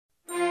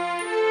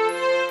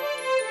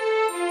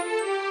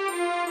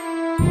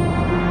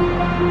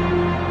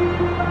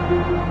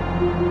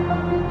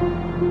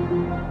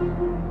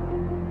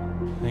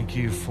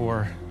thank you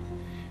for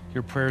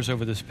your prayers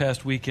over this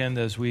past weekend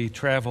as we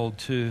traveled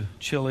to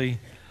Chile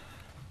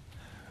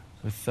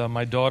with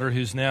my daughter,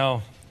 who's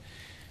now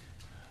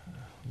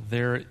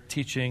there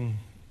teaching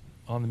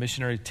on the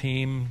missionary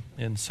team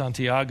in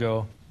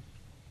Santiago.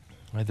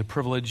 I had the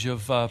privilege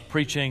of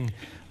preaching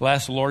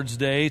last Lord's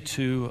Day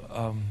to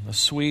a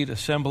sweet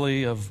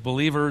assembly of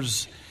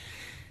believers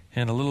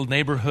in a little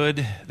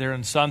neighborhood there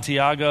in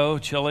Santiago,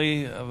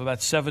 Chile, of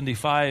about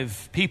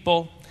 75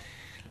 people.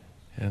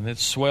 And it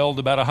swelled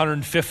about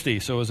 150,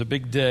 so it was a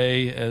big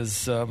day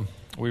as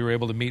we were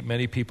able to meet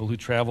many people who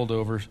traveled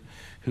over,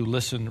 who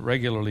listened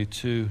regularly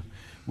to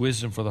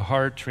Wisdom for the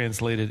Heart,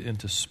 translated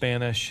into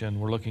Spanish, and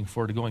we're looking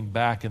forward to going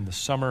back in the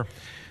summer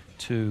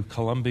to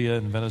Colombia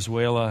and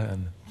Venezuela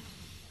and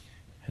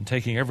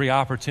taking every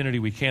opportunity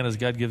we can as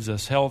God gives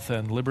us health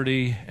and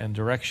liberty and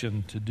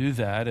direction to do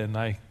that. And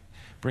I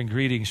bring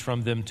greetings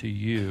from them to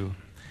you.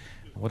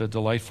 What a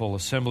delightful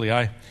assembly.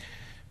 I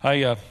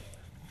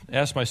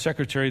asked my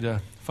secretary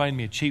to find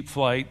me a cheap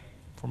flight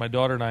for my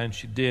daughter and I, and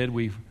she did.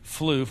 We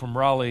flew from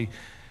Raleigh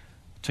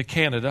to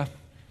Canada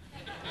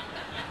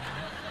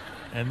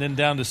and then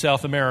down to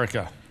South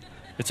America.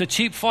 It's a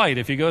cheap flight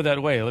if you go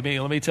that way, let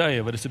me tell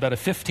you, but it's about a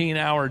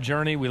 15-hour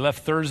journey. We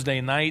left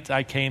Thursday night.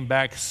 I came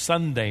back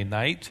Sunday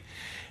night.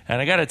 And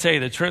I got to tell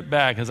you, the trip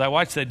back, as I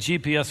watched that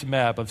GPS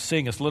map of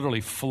seeing us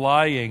literally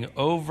flying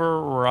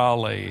over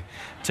Raleigh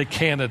to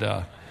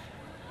Canada,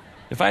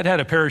 if I'd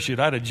had a parachute,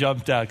 I'd have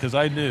jumped out because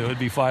I knew it would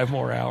be 5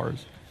 more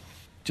hours.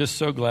 Just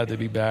so glad to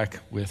be back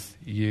with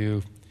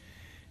you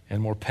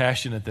and more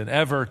passionate than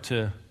ever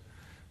to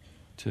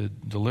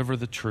deliver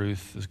the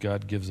truth as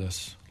God gives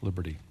us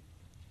liberty.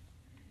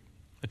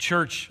 A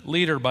church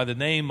leader by the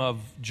name of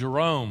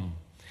Jerome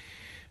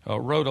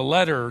wrote a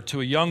letter to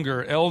a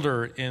younger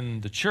elder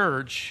in the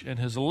church, and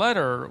his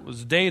letter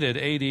was dated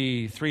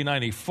AD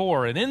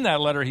 394, and in that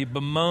letter he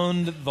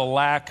bemoaned the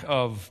lack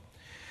of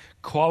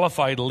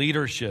qualified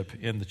leadership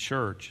in the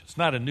church. It's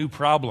not a new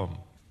problem,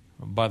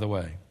 by the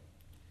way.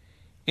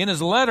 In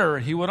his letter,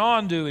 he went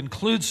on to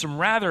include some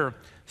rather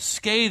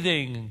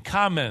scathing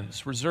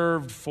comments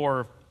reserved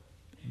for,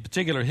 in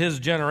particular, his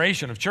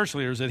generation of church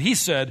leaders that he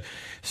said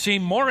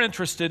seemed more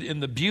interested in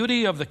the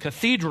beauty of the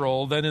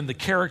cathedral than in the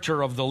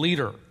character of the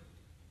leader.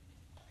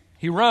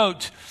 He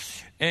wrote,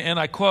 and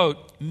I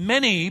quote,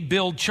 "Many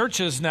build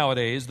churches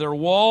nowadays, their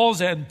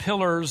walls and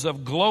pillars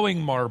of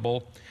glowing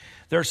marble,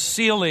 their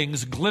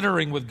ceilings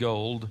glittering with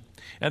gold,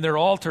 and their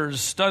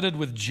altars studded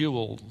with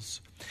jewels.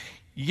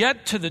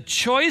 Yet to the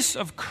choice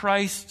of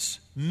Christ's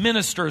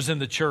ministers in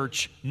the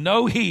church,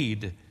 no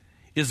heed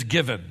is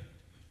given.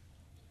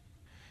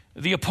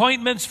 The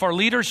appointments for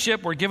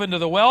leadership were given to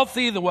the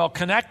wealthy, the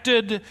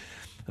well-connected,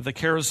 the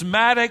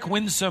charismatic,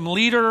 winsome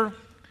leader,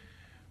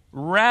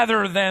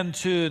 rather than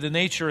to the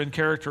nature and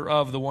character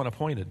of the one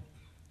appointed."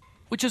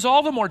 Which is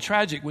all the more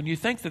tragic when you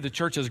think that the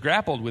church has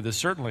grappled with this,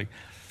 certainly,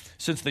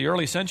 since the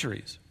early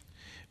centuries.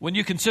 When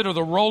you consider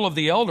the role of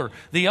the elder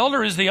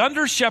is the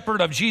under-shepherd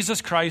of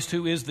Jesus Christ,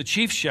 who is the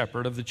chief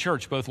shepherd of the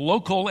church, both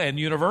local and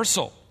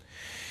universal.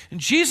 And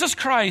Jesus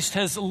Christ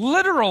has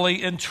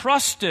literally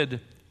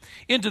entrusted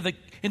into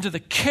the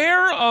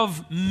care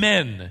of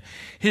men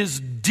his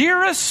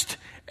dearest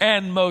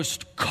and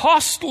most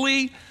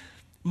costly,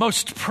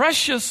 most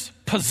precious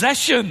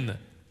possession,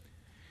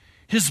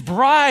 his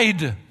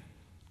bride,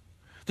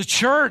 the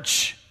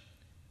church,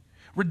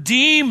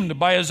 redeemed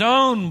by his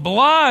own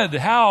blood.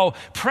 How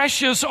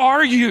precious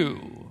are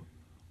you?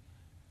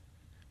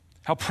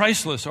 How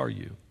priceless are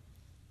you?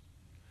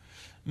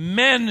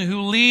 Men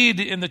who lead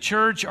in the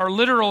church are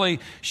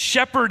literally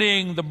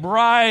shepherding the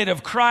bride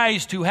of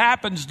Christ who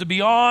happens to be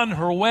on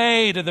her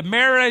way to the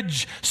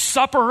marriage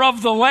supper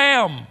of the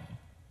Lamb.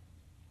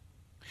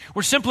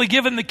 We're simply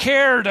given the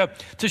care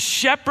to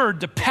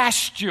shepherd, to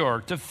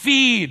pasture, to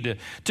feed,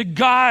 to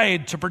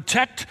guide, to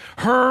protect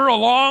her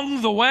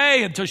along the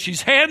way until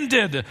she's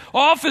handed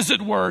off, as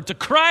it were, to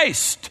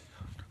Christ,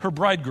 her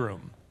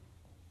bridegroom.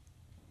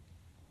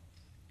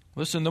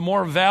 Listen, the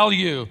more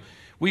value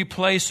we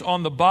place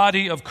on the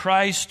body of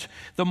Christ,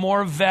 the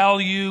more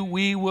value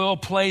we will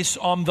place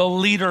on the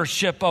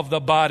leadership of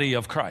the body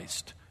of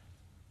Christ.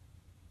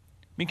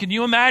 I mean, can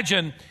you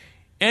imagine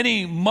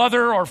any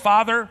mother or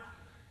father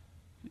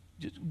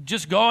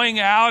just going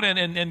out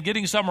and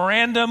getting some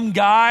random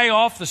guy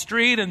off the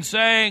street and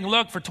saying,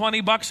 "Look, for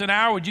 $20 an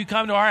hour, would you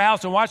come to our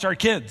house and watch our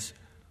kids?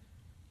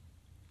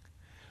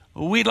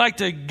 We'd like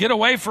to get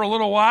away for a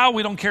little while.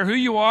 We don't care who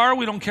you are.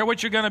 We don't care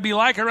what you're going to be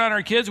like around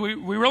our kids. We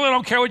really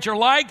don't care what you're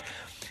like.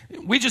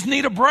 We just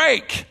need a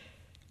break.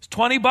 Is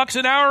 $20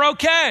 an hour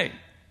okay?"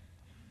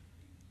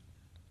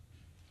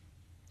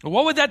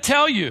 What would that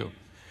tell you?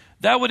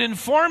 That would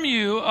inform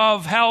you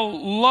of how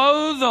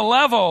low the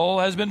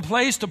level has been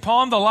placed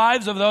upon the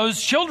lives of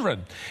those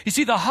children. You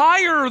see, the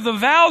higher the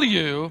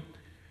value,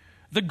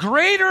 the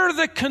greater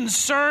the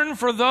concern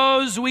for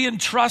those we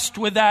entrust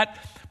with that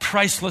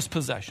priceless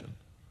possession.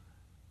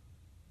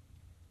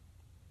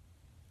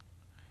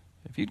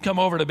 If you'd come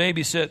over to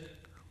babysit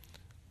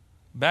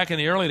Back in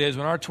the early days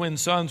when our twin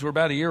sons were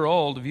about a year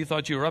old, if you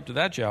thought you were up to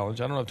that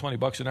challenge, I don't know if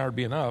 $20 an hour would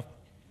be enough.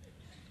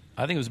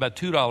 I think it was about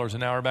 $2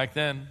 an hour back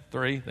then.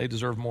 $3, they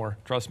deserve more,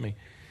 trust me.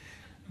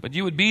 But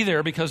you would be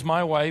there because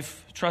my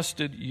wife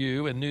trusted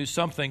you and knew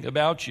something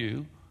about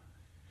you.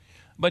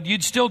 But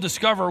you'd still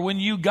discover when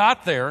you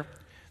got there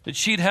that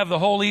she'd have the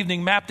whole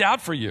evening mapped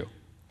out for you.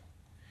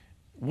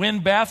 When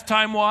bath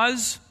time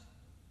was,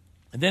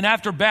 and then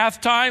after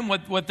bath time,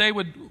 what they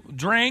would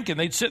drink, and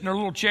they'd sit in their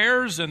little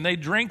chairs and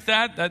they'd drink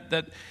that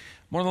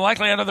more than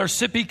likely out of their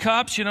sippy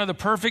cups, the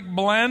perfect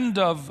blend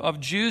of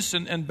juice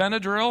and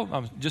Benadryl.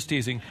 I'm just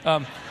teasing.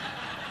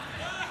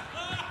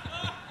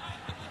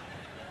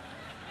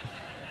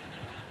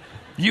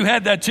 You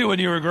had that too when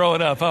you were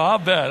growing up, huh? I'll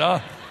bet,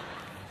 huh?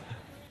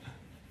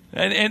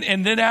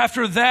 And then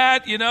after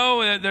that,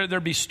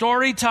 there'd be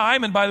story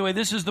time. And by the way,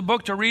 this is the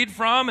book to read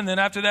from. And then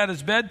after that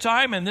is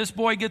bedtime. And this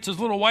boy gets his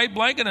little white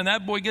blanket. And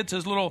that boy gets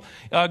his little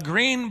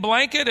green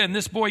blanket. And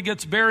this boy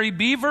gets Barry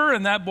Beaver.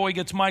 And that boy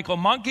gets Michael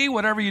Monkey.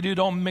 Whatever you do,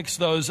 don't mix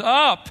those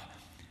up.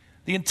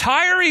 The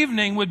entire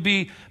evening would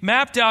be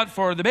mapped out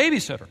for the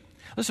babysitter.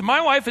 Listen,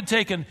 my wife had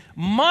taken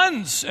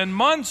months and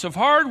months of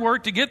hard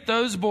work to get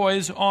those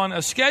boys on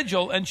a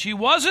schedule. And she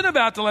wasn't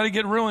about to let it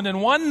get ruined in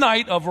one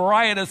night of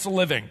riotous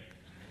living.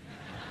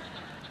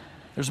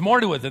 There's more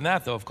to it than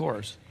that, though, of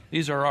course.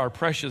 These are our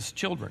precious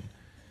children.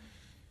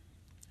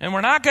 And we're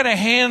not going to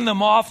hand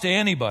them off to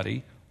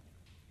anybody,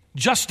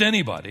 just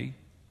anybody,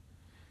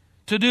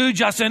 to do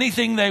just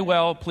anything they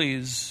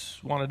please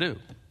want to do.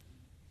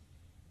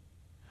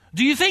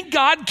 Do you think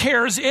God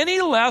cares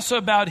any less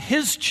about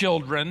His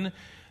children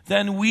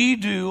than we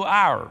do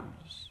ours?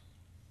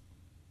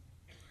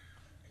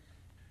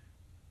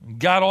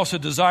 God also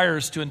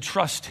desires to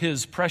entrust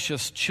His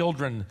precious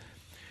children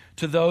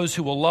to those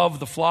who will love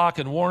the flock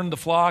and warn the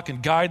flock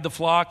and guide the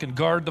flock and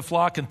guard the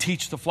flock and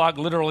teach the flock,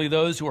 literally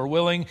those who are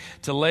willing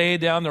to lay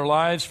down their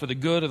lives for the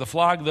good of the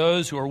flock,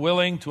 those who are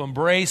willing to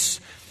embrace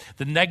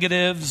the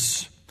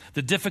negatives,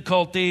 the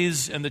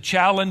difficulties, and the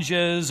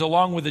challenges,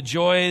 along with the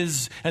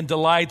joys and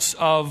delights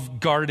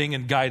of guarding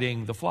and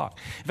guiding the flock.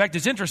 In fact,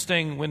 it's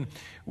interesting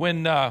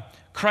when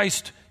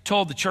Christ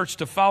told the church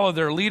to follow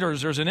their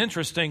leaders, there's an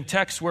interesting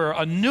text where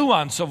a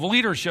nuance of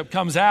leadership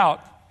comes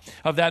out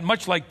of that,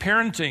 much like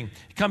parenting,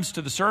 it comes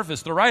to the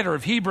surface. The writer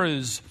of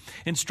Hebrews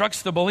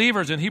instructs the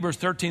believers in Hebrews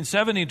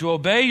 13:17 to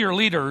obey your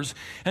leaders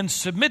and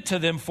submit to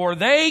them, for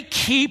they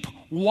keep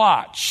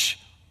watch.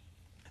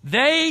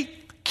 They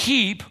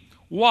keep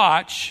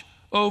watch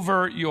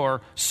over your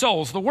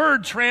souls. The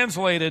word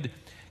translated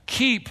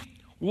keep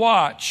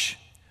watch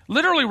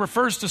literally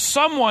refers to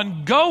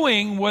someone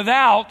going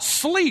without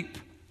sleep.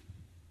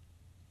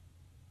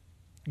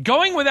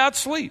 Going without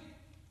sleep.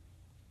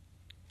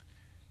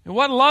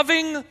 What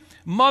loving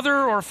mother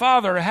or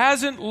father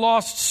hasn't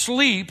lost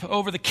sleep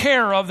over the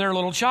care of their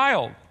little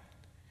child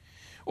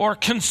or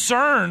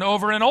concern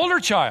over an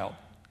older child?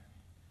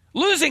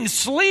 Losing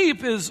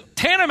sleep is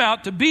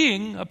tantamount to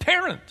being a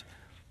parent.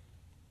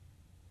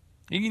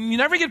 You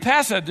never get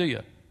past that, do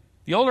you?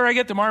 The older I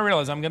get, the more I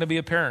realize I'm going to be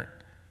a parent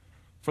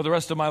for the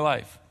rest of my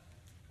life.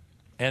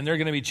 And they're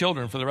going to be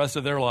children for the rest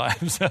of their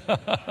lives.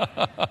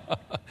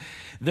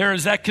 There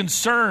is that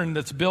concern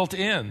that's built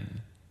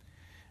in.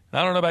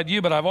 I don't know about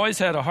you, but I've always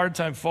had a hard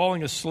time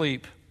falling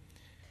asleep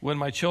when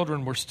my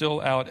children were still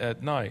out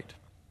at night.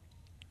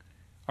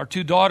 Our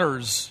two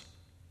daughters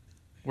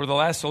were the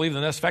last to leave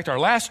the nest. In fact, our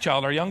last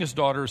child, our youngest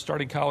daughter, is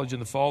starting college in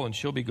the fall, and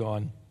she'll be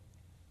gone.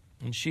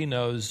 And she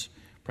knows,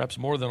 perhaps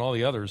more than all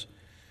the others,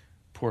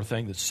 poor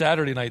thing, that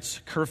Saturday night's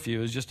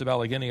curfew is just about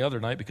like any other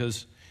night,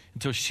 because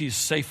until she's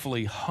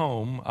safely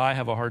home, I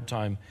have a hard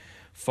time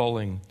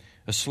falling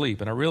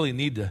asleep. And I really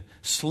need to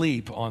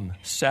sleep on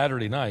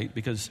Saturday night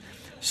because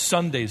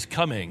Sunday's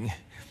coming,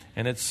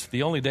 and it's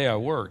the only day I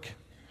work.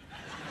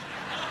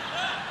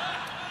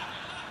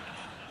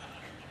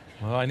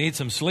 Well, I need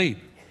some sleep.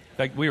 In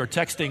fact, we were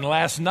texting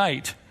last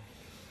night.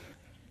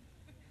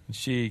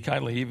 She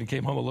kindly even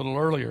came home a little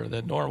earlier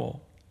than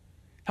normal.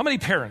 How many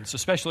parents,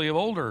 especially of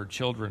older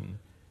children,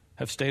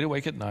 have stayed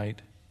awake at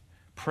night,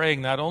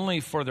 praying not only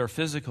for their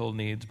physical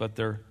needs, but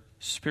their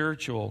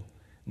spiritual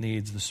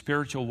needs, the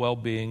spiritual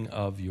well-being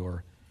of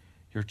your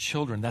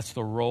children? That's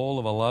the role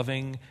of a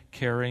loving,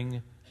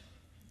 caring,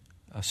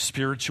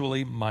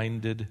 spiritually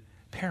minded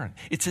parent.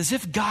 It's as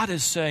if God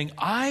is saying,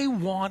 I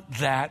want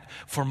that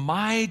for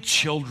my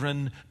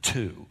children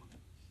too.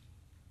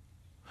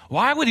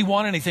 Why would He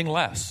want anything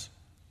less?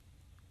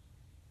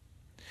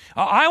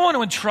 I want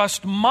to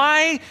entrust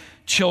my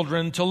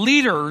children to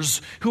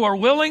leaders who are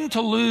willing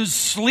to lose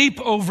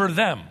sleep over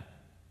them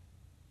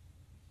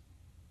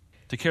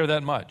to care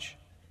that much.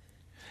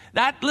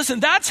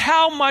 Listen, that's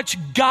how much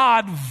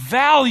God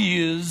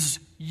values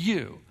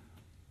you.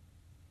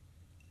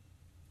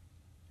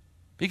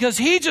 Because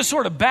He just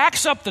sort of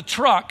backs up the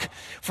truck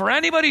for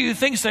anybody who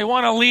thinks they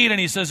want to lead,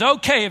 and He says,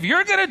 okay, if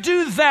you're going to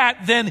do that,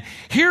 then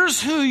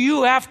here's who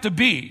you have to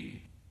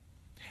be.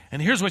 And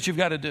here's what you've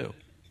got to do.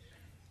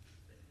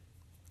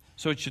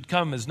 So it should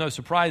come as no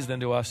surprise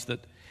then to us that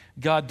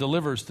God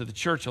delivers to the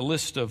church a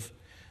list of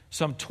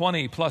some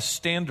 20 plus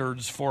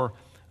standards for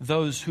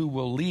those who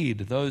will lead,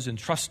 those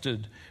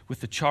entrusted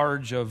with the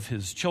charge of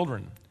his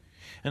children.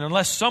 And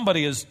unless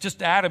somebody is just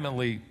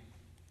adamantly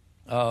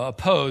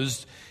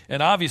opposed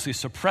and obviously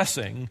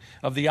suppressing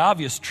of the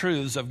obvious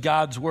truths of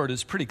God's word,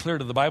 it's pretty clear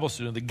to the Bible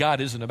student that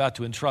God isn't about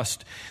to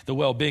entrust the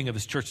well-being of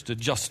his church to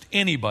just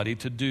anybody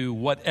to do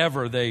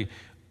whatever they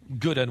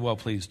good and well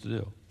pleased to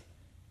do.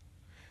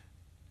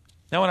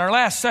 Now, in our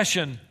last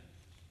session,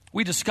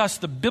 we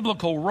discussed the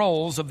biblical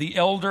roles of the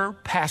elder,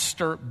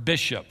 pastor,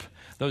 bishop.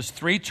 Those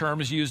three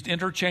terms used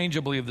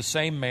interchangeably of the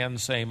same man,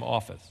 same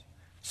office,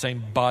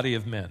 same body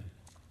of men.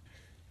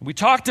 We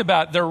talked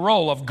about their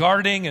role of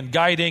guarding and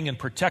guiding and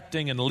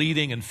protecting and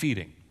leading and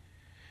feeding.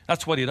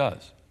 That's what he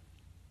does,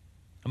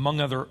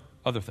 among other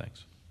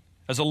things.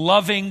 As a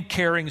loving,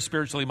 caring,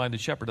 spiritually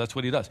minded shepherd, that's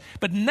what he does.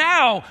 But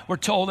now we're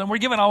told, and we're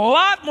given a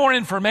lot more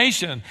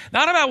information,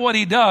 not about what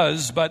he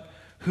does, but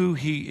who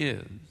he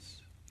is.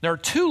 There are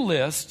two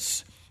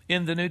lists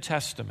in the New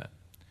Testament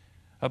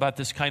about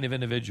this kind of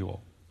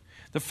individual.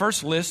 The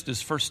first list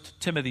is 1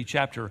 Timothy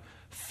chapter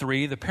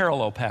 3, the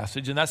parallel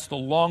passage, and that's the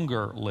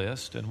longer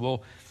list, and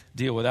we'll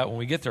deal with that when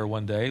we get there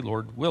one day,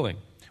 Lord willing.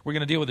 We're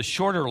going to deal with a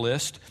shorter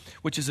list,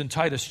 which is in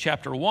Titus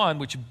chapter 1,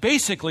 which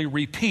basically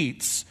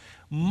repeats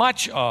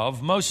most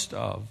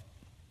of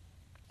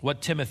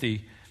what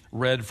Timothy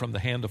read from the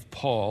hand of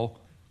Paul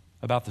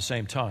about the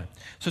same time.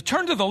 So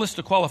turn to the list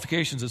of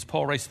qualifications as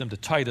Paul writes them to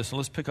Titus, and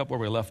let's pick up where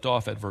we left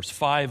off at verse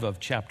 5 of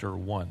chapter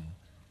 1.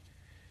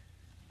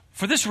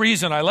 For this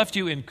reason I left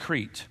you in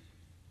Crete,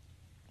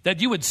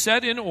 that you would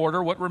set in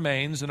order what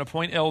remains and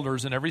appoint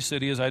elders in every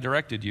city as I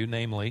directed you,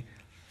 namely,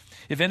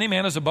 if any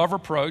man is above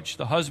reproach,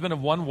 the husband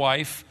of one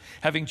wife,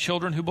 having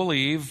children who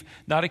believe,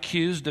 not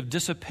accused of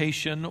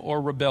dissipation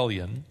or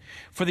rebellion.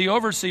 For the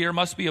overseer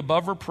must be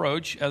above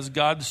reproach as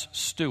God's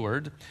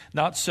steward,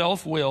 not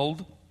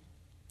self-willed,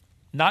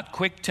 not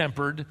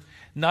quick-tempered,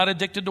 not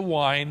addicted to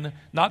wine,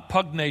 not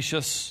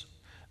pugnacious,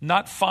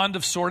 not fond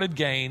of sordid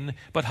gain,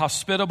 but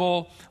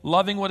hospitable,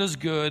 loving what is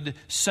good,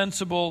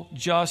 sensible,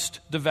 just,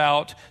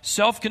 devout,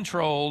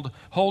 self-controlled,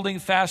 holding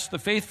fast the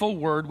faithful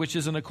word which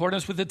is in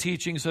accordance with the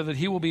teaching, so that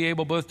he will be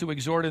able both to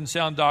exhort in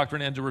sound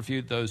doctrine and to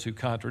refute those who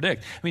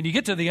contradict. I mean, you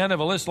get to the end of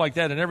a list like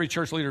that, and every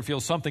church leader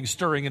feels something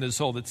stirring in his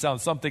soul that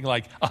sounds something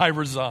like, I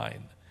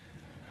resign.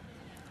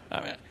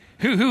 I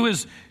mean,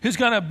 who's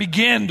going to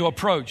begin to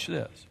approach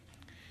this?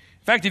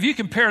 In fact, if you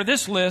compare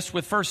this list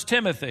with 1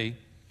 Timothy,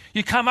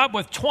 you come up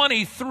with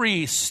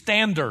 23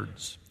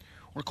 standards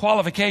or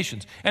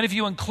qualifications. And if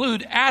you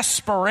include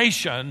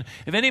aspiration,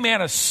 if any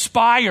man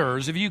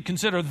aspires, if you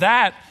consider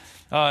that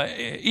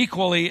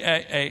equally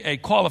a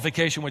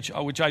qualification,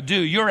 which I do,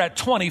 you're at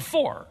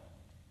 24.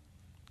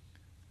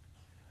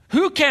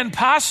 Who can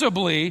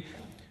possibly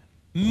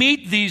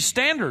meet these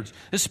standards?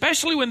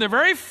 Especially when the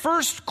very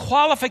first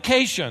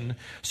qualification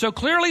so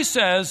clearly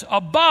says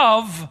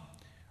above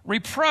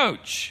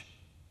reproach.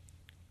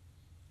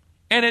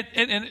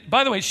 And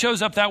by the way, it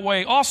shows up that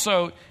way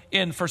also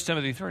in 1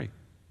 Timothy 3.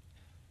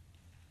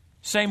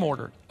 Same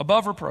order,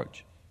 above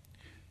reproach.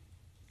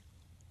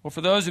 Well, for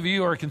those of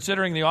you who are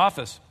considering the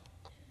office,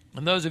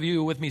 and those of you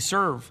who with me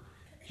serve,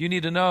 you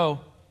need to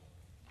know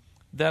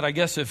that I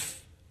guess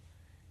if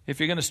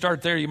you're going to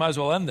start there, you might as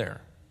well end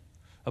there.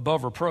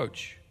 Above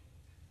reproach.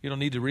 You don't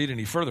need to read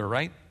any further,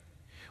 right?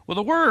 Well,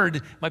 the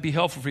word might be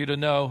helpful for you to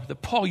know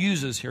that Paul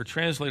uses here,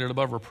 translated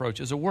above reproach,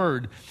 is a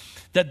word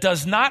that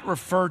does not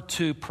refer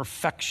to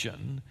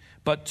perfection,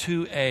 but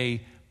to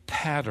a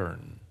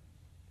pattern.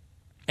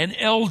 An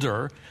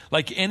elder,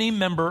 like any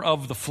member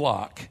of the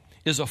flock,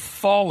 is a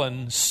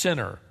fallen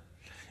sinner.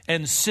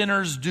 And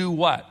sinners do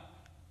what?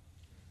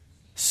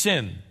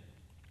 Sin.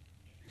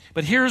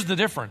 But here's the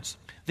difference.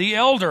 The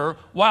elder,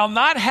 while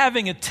not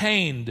having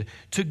attained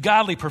to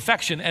godly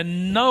perfection,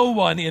 and no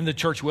one in the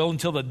church will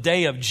until the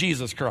day of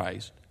Jesus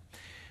Christ,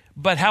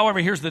 but however,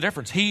 here's the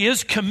difference. He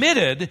is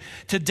committed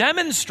to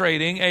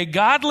demonstrating a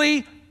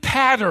godly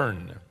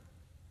pattern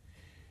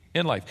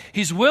in life.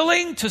 He's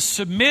willing to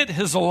submit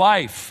his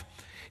life,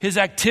 his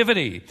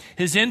activity,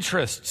 his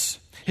interests,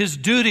 his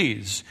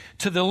duties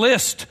to the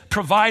list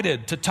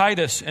provided to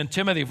Titus and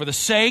Timothy for the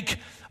sake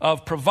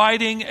of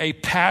providing a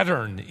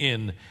pattern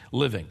in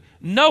living.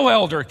 No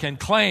elder can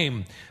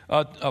claim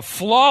a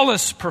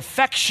flawless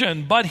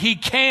perfection, but he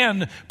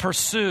can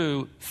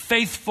pursue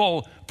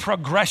faithful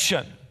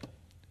progression.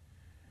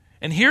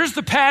 And here's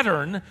the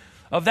pattern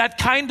of that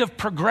kind of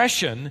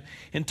progression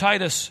in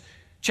Titus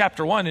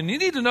chapter 1. And you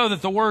need to know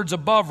that the words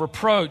above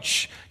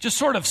reproach just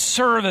sort of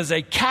serve as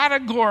a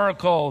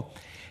categorical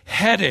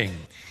heading.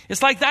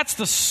 It's like that's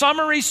the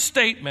summary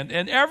statement,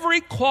 and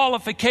every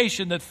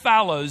qualification that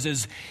follows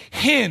is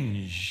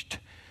hinged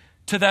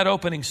to that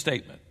opening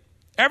statement.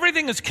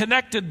 Everything is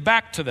connected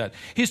back to that.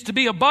 He's to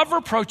be above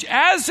reproach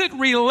as it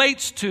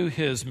relates to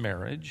his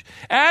marriage,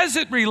 as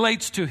it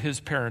relates to his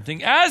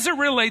parenting, as it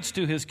relates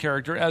to his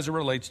character, as it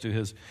relates to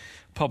his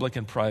public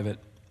and private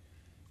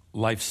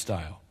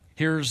lifestyle.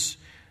 Here's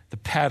the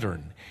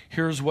pattern.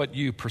 Here's what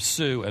you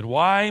pursue. And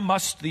why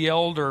must the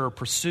elder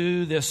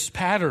pursue this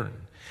pattern?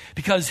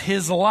 because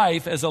his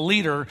life as a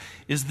leader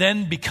is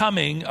then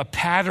becoming a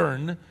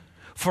pattern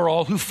for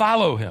all who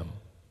follow him.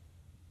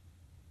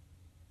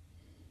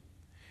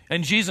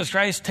 And Jesus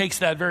Christ takes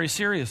that very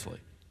seriously.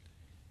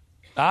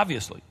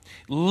 Obviously,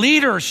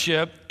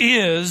 leadership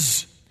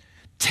is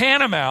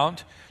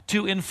tantamount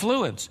to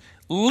influence.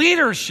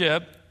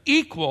 Leadership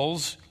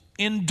equals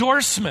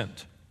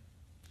endorsement.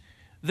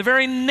 The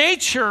very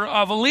nature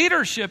of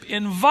leadership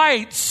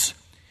invites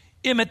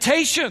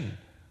imitation.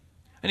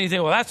 And you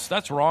think, well,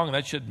 that's wrong,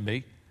 that shouldn't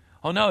be.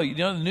 Oh no,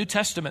 the New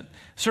Testament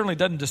certainly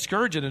doesn't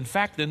discourage it. In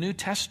fact, the New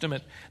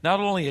Testament not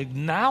only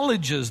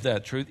acknowledges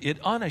that truth, it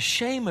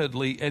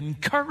unashamedly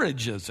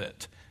encourages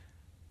it.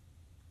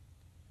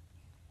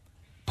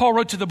 Paul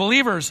wrote to the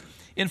believers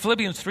in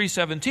Philippians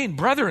 3:17,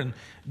 "Brethren,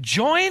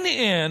 join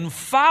in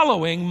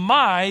following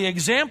my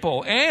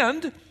example,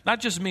 and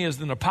not just me as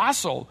an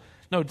apostle,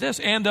 note this,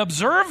 and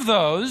observe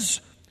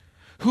those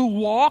who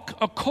walk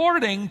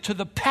according to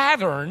the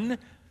pattern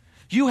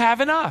you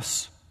have in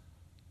us."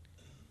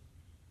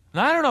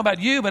 Now, I don't know about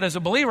you, but as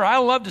a believer, I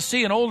love to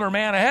see an older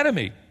man ahead of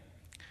me.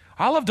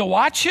 I love to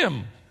watch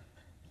him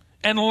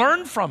and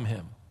learn from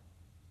him.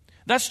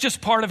 That's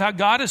just part of how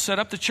God has set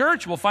up the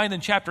church. We'll find in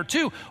chapter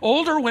 2,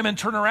 older women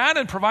turn around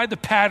and provide the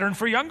pattern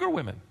for younger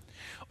women.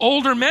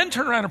 Older men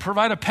turn around and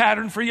provide a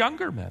pattern for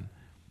younger men.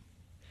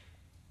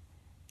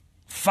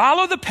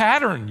 Follow the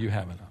pattern you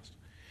have in us.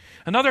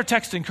 Another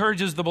text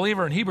encourages the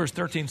believer in Hebrews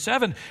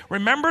 13:7,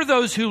 "Remember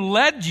those who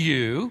led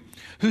you,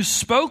 who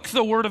spoke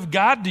the word of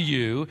God to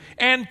you,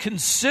 and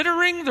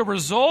considering the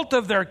result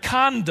of their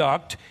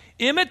conduct,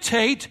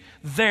 imitate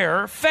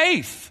their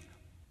faith."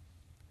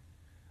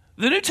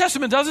 The New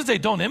Testament doesn't say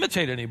don't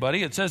imitate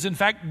anybody. It says, in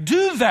fact,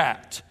 do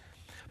that.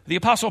 The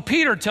Apostle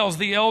Peter tells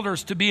the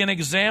elders to be an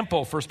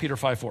example, 1 Peter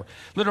 5:4.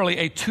 Literally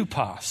a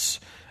tupos,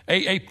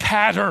 a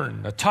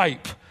pattern, a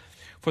type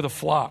for the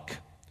flock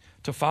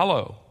to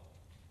follow.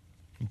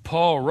 And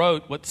Paul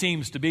wrote what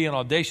seems to be an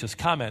audacious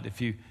comment.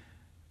 If you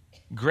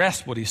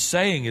grasp what he's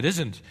saying, it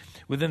isn't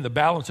within the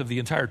balance of the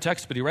entire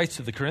text, but he writes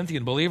to the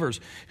Corinthian believers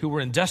who were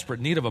in desperate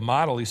need of a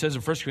model. He says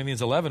in 1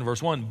 Corinthians 11,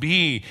 verse 1,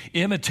 "Be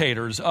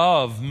imitators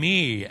of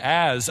me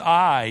as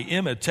I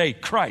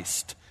imitate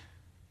Christ."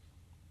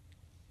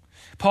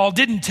 Paul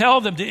didn't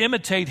tell them to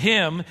imitate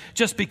him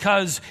just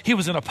because he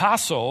was an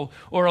apostle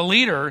or a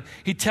leader.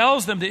 He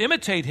tells them to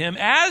imitate him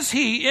as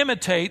he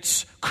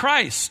imitates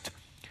Christ.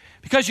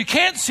 Because you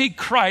can't see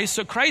Christ,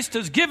 so Christ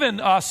has given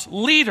us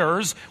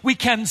leaders. We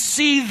can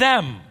see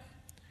them.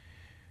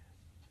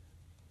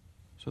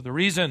 So the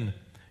reason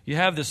you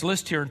have this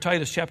list here in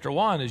Titus chapter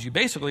 1 is you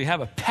basically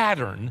have a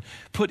pattern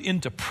put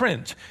into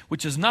print,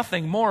 which is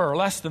nothing more or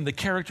less than the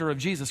character of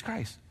Jesus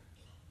Christ,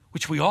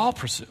 which we all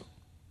pursue.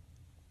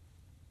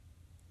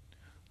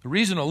 The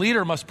reason a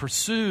leader must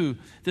pursue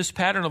this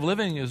pattern of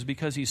living is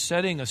because he's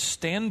setting a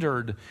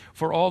standard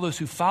for all those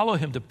who follow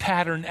him to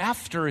pattern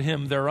after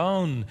him their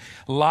own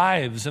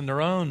lives and their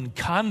own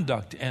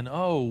conduct. And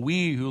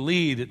we who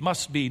lead, it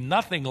must be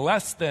nothing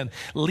less than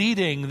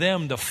leading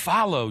them to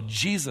follow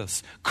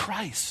Jesus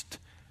Christ.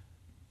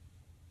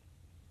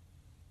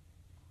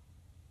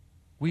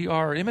 We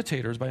are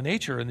imitators by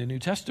nature, and the New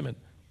Testament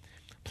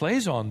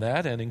plays on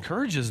that and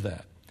encourages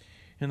that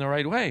in the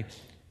right way.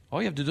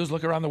 All you have to do is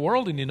look around the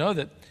world and you know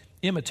that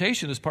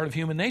imitation is part of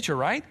human nature,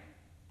 right?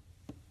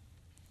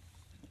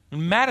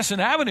 Madison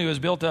Avenue has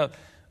built a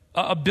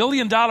 $1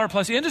 billion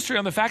plus industry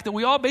on the fact that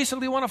we all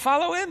basically want to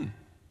follow in.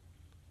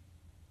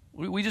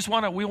 We just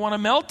want to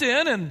melt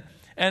in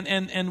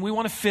and we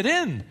want to fit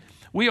in.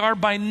 We are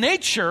by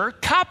nature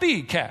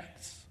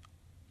copycats.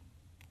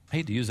 I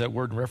hate to use that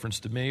word in reference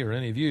to me or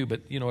any of you,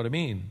 but you know what I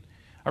mean.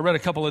 I read a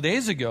couple of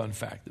days ago, in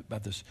fact,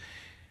 about this.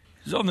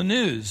 It was on the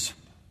news.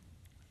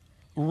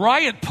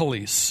 Riot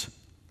police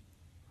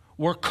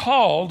were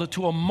called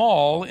to a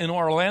mall in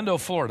Orlando,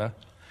 Florida,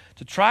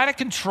 to try to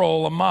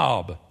control a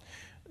mob.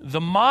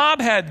 The mob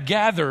had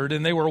gathered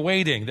and they were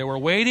waiting. They were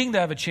waiting to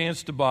have a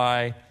chance to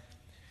buy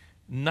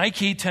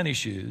Nike tennis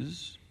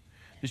shoes.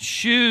 The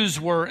shoes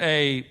were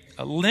a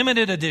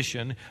limited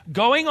edition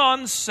going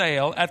on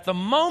sale at the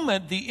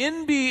moment the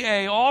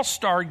NBA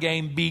All-Star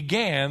game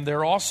began.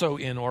 They're also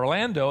in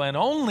Orlando, and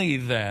only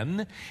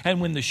then, and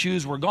when the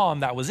shoes were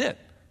gone, that was it.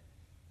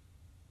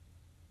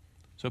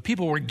 So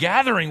people were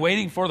gathering,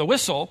 waiting for the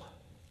whistle,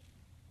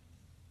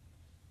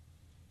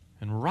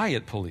 and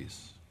riot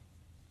police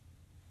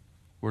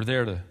were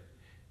there to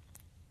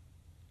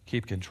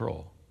keep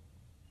control.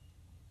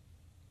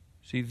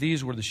 See,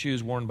 these were the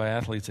shoes worn by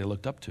athletes they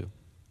looked up to.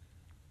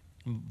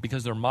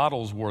 Because their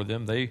models wore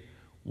them, they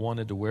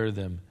wanted to wear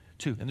them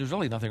too. And there's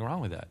really nothing wrong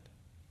with that.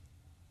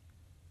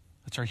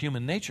 That's our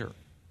human nature.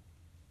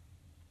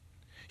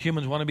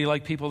 Humans want to be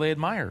like people they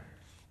admire.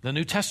 The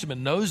New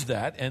Testament knows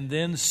that and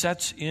then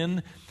sets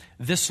in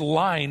this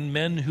line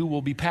men who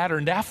will be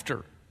patterned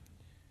after.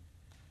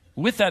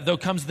 With that, though,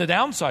 comes the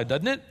downside,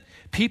 doesn't it?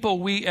 People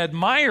we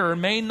admire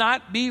may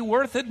not be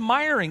worth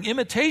admiring.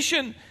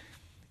 Imitation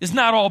is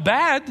not all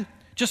bad.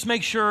 Just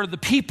make sure the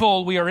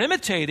people we are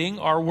imitating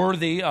are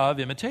worthy of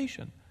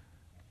imitation.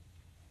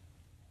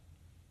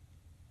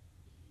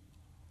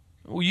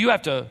 You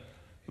have to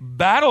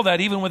battle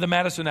that even with the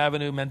Madison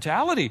Avenue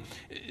mentality.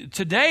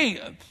 Today,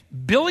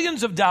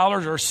 billions of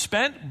dollars are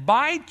spent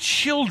by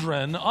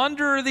children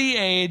under the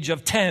age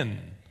of 10.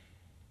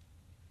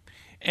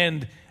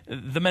 And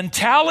the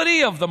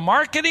mentality of the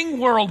marketing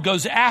world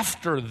goes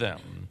after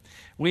them.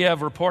 We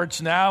have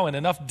reports now and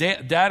enough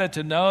data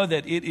to know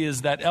that it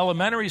is that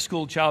elementary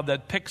school child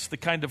that picks the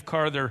kind of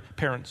car their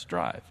parents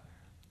drive,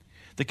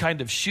 the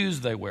kind of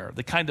shoes they wear,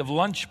 the kind of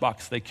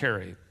lunchbox they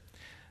carry,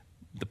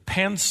 the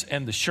pants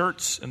and the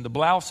shirts and the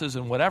blouses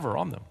and whatever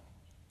on them.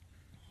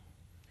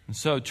 And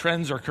so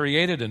trends are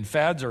created and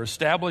fads are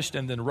established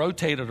and then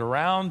rotated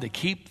around to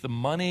keep the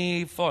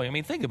money flowing. I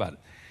mean, think about it.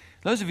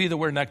 Those of you that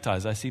wear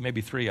neckties, I see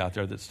maybe 3 out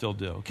there that still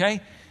do,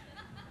 okay?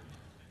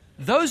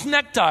 Those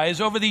neckties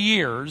over the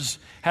years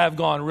have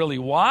gone really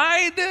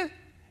wide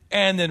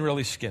and then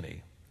really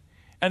skinny.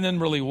 And then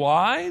really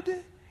wide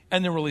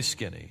and then really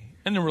skinny.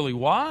 And then really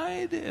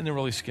wide and then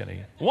really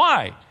skinny.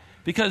 Why?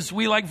 Because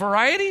we like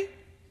variety?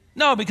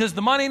 No, because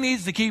the money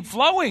needs to keep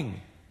flowing.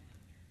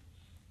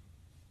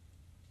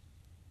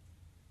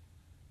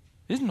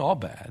 Isn't all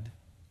bad.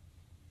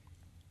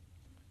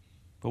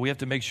 But we have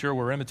to make sure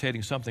we're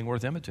imitating something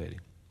worth imitating.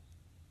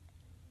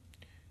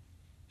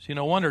 See,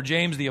 no wonder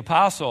James the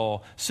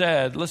Apostle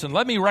said, listen,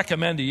 let me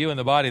recommend to you in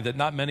the body that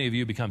not many of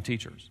you become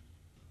teachers.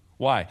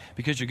 Why?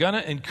 Because you're going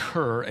to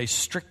incur a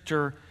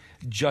stricter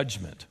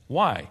judgment.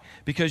 Why?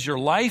 Because your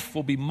life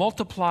will be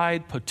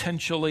multiplied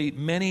potentially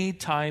many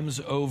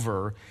times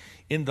over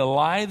in the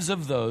lives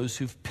of those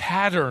who've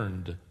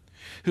patterned,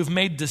 who've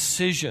made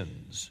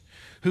decisions,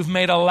 who've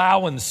made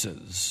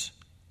allowances,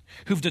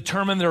 who've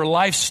determined their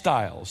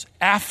lifestyles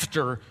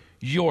after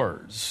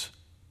yours.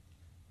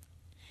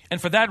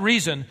 And for that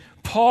reason,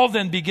 Paul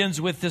then begins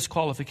with this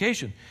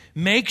qualification.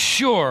 Make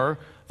sure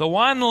the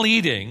one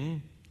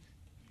leading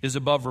is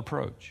above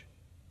reproach.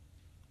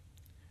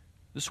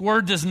 This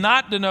word does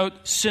not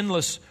denote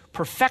sinless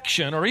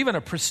perfection or even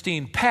a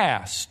pristine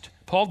past.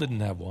 Paul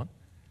didn't have one.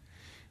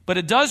 But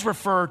it does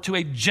refer to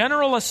a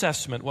general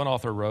assessment, one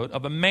author wrote,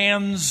 of a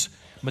man's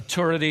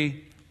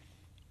maturity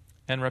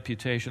and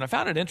reputation. I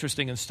found it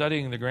interesting in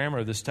studying the grammar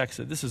of this text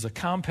that this is a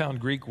compound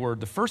Greek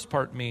word. The first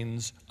part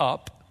means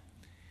up,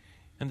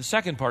 and the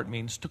second part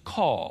means to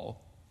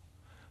call.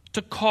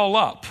 To call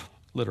up,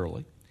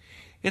 literally.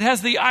 It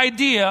has the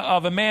idea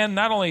of a man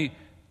not only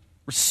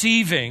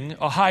receiving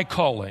a high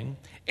calling,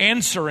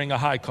 answering a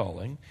high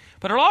calling,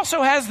 but it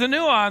also has the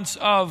nuance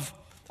of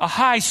a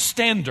high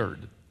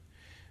standard,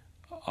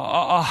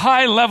 a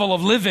high level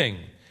of living,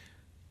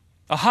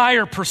 a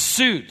higher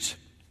pursuit,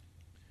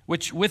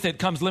 which with it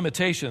comes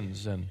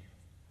limitations and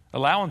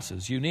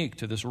allowances unique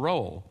to this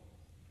role.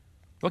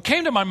 What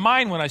came to my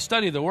mind when I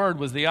studied the word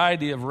was the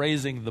idea of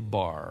raising the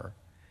bar,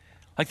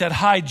 like that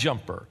high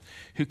jumper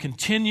who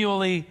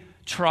continually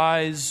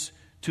tries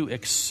to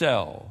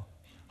excel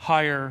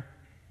higher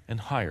and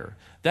higher.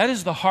 That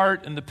is the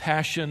heart and the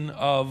passion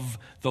of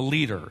the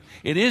leader.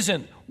 It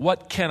isn't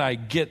what can I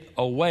get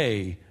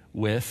away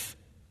with,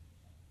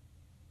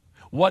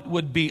 what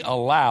would be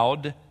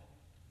allowed,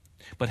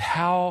 but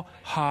how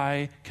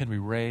high can we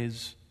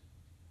raise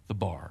the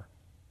bar?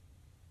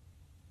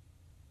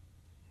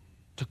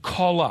 To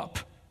call up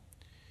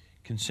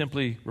can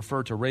simply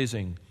refer to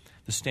raising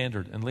the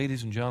standard. And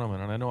ladies and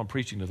gentlemen, and I know I'm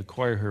preaching to the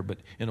choir here, but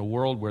in a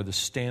world where the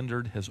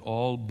standard has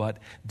all but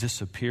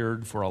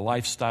disappeared for a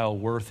lifestyle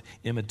worth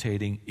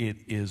imitating, it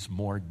is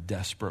more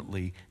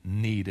desperately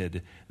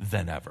needed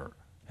than ever.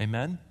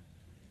 Amen?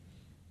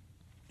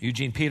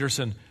 Eugene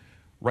Peterson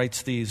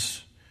writes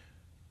these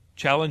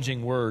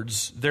challenging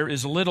words: there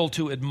is little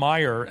to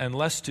admire and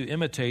less to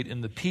imitate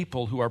in the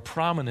people who are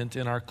prominent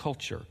in our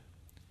culture.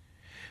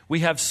 We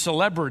have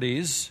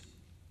celebrities,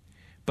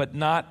 but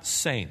not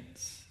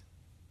saints.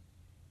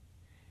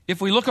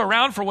 If we look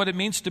around for what it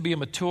means to be a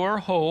mature,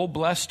 whole,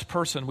 blessed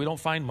person, we don't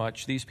find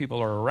much. These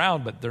people are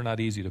around, but they're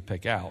not easy to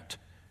pick out.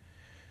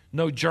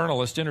 No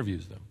journalist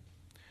interviews them.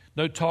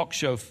 No talk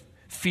show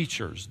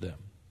features them.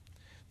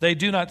 They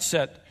do not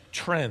set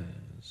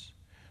trends.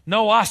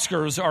 No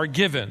Oscars are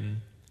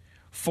given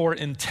for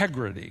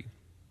integrity.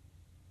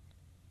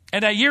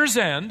 And at year's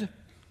end,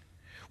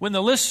 when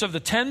the lists of the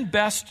 10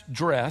 best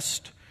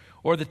dressed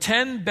or the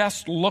 10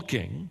 best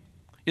looking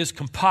is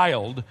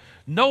compiled,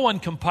 no one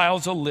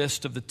compiles a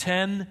list of the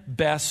 10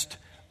 best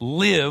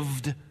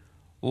lived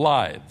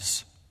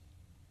lives.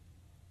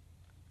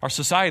 Our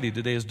society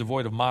today is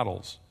devoid of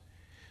models.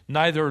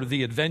 Neither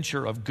the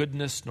adventure of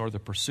goodness nor the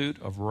pursuit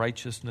of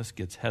righteousness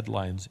gets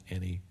headlines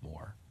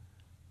anymore.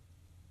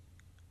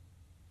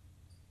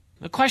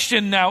 The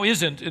question now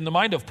isn't, in the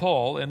mind of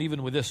Paul, and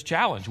even with this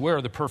challenge, where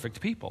are the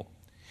perfect people?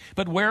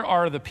 But where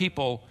are the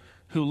people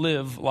who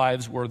live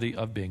lives worthy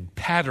of being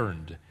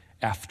patterned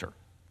after?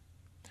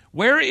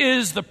 Where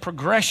is the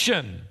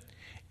progression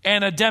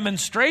and a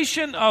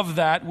demonstration of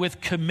that with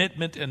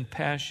commitment and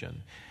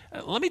passion?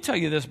 Let me tell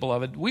you this,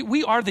 beloved.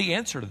 We are the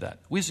answer to that.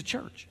 We as a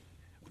church.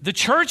 The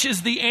church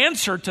is the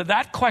answer to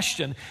that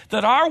question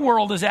that our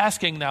world is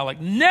asking now like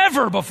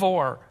never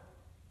before.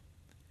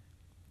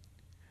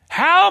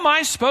 How am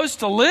I supposed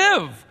to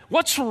live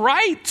What's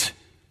right?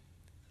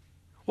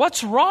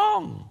 What's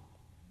wrong?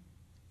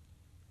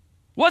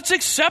 What's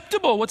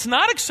acceptable? What's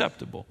not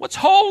acceptable? What's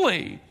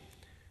holy?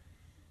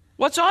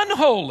 What's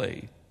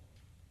unholy?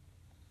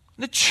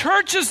 The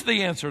church is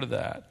the answer to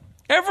that.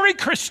 Every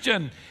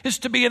Christian is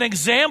to be an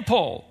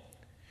example.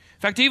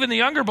 In fact, even the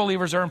younger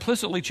believers are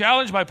implicitly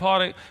challenged by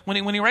Paul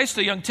when he writes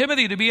to young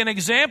Timothy to be an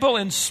example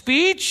in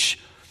speech,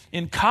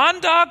 in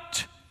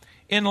conduct,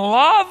 in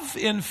love,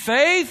 in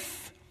faith,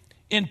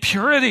 in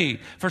purity.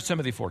 1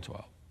 Timothy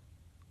 4:12.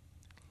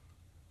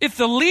 If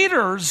the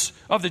leaders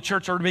of the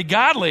church are to be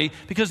godly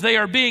because they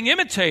are being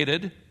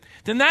imitated,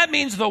 then that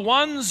means the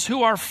ones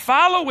who are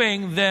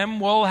following them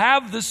will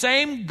have the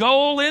same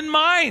goal in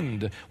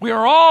mind. We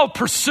are all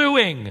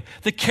pursuing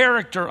the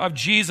character of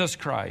Jesus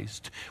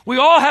Christ. We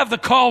all have the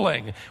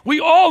calling.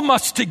 We all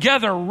must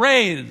together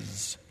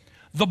raise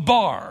the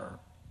bar.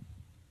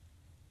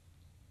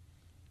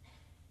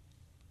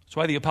 That's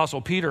why the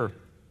Apostle Peter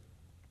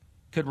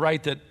could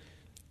write that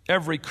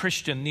every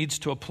Christian needs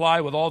to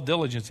apply with all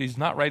diligence. He's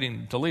not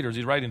writing to leaders,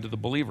 he's writing to the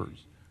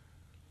believers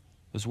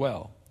as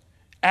well.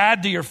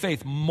 Add to your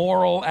faith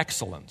moral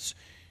excellence,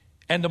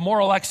 and to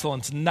moral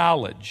excellence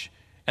knowledge,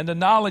 and to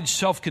knowledge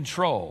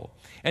self-control,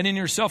 and in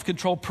your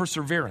self-control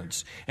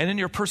perseverance, and in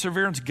your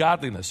perseverance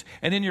godliness,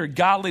 and in your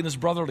godliness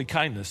brotherly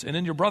kindness, and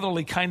in your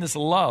brotherly kindness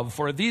love.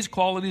 For if these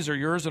qualities are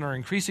yours and are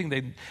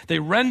increasing, they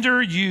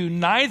render you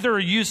neither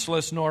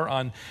useless nor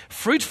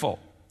unfruitful.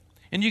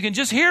 And you can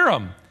just hear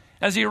him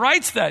as he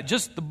writes that,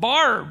 just the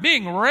bar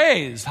being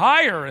raised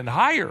higher and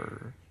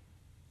higher.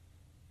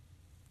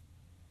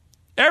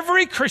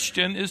 Every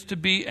Christian is to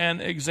be an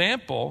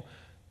example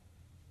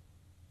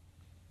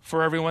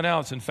for everyone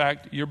else. In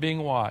fact, you're being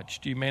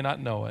watched. You may not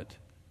know it.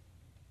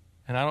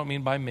 And I don't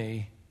mean by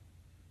me.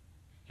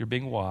 You're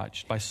being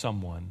watched by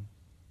someone.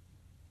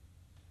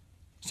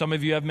 Some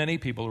of you have many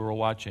people who are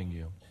watching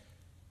you.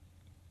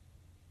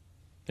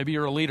 Maybe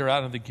you're a leader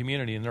out in the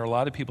community, and there are a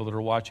lot of people that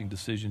are watching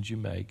decisions you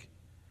make,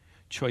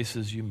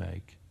 choices you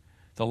make,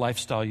 the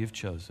lifestyle you've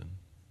chosen.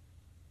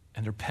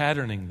 And they're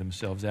patterning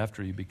themselves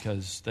after you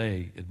because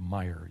they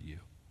admire you.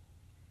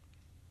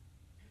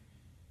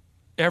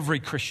 Every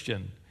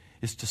Christian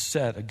is to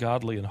set a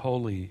godly and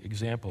holy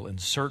example, and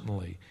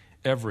certainly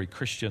every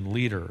Christian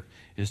leader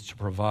is to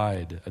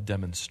provide a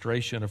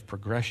demonstration of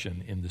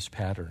progression in this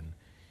pattern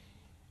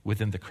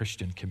within the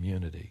Christian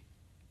community.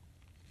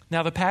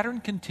 Now, the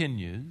pattern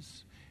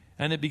continues,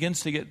 and it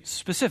begins to get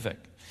specific.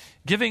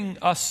 Giving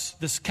us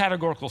this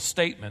categorical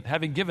statement,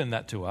 having given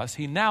that to us,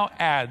 he now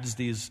adds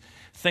these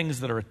things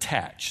that are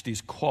attached,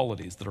 these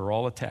qualities that are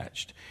all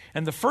attached.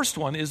 And the first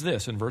one is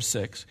this, in verse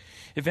 6.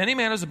 If any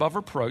man is above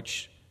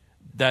reproach,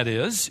 that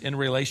is, in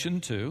relation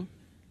to,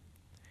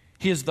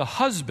 he is the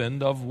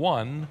husband of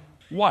one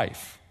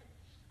wife.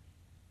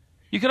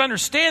 You can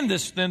understand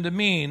this then to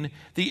mean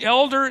the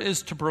elder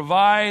is to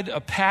provide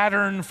a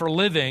pattern for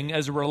living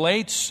as it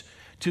relates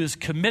to his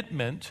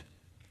commitment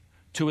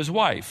to his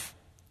wife.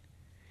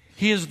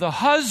 He is the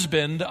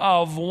husband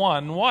of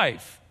one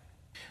wife.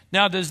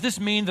 Now, does this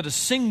mean that a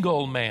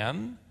single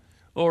man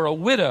or a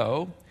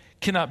widow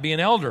cannot be an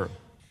elder?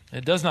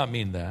 It does not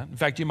mean that. In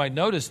fact, you might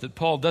notice that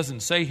Paul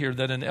doesn't say here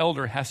that an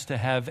elder has to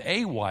have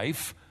a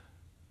wife.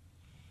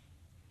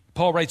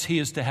 Paul writes he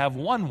is to have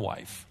one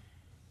wife.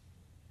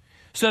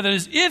 So that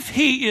is, if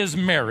he is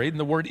married, and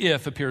the word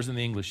if appears in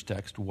the English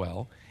text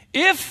well,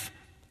 if,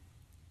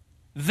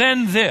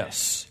 then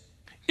this.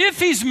 If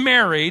he's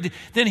married,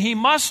 then he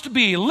must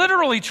be,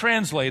 literally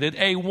translated,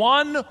 a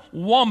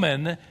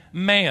one-woman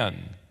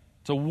man.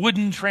 It's a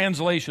wooden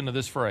translation of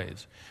this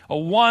phrase. A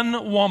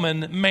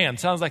one-woman man.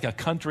 Sounds like a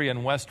country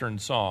and western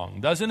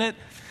song, doesn't it?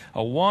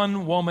 A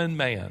one-woman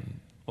man.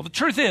 Well, the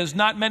truth is,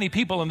 not many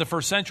people in the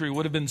first century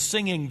would have been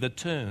singing the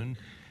tune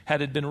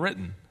had it been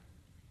written.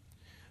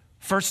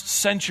 First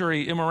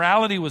century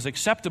immorality was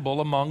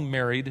acceptable among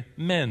married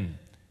men.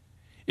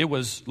 It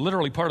was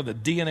literally part of the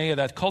DNA of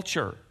that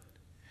culture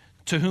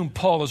to whom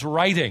Paul is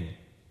writing.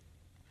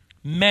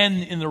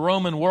 Men in the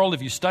Roman world,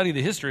 if you study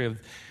the history of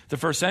the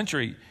first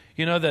century,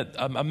 you know that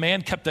a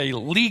man kept a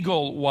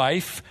legal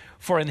wife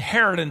for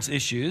inheritance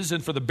issues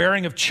and for the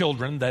bearing of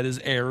children, that is,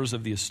 heirs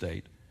of the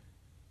estate.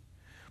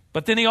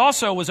 But then he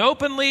also was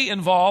openly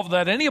involved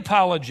without any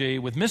apology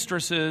with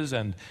mistresses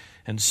and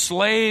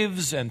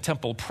slaves and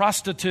temple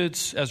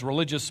prostitutes as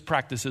religious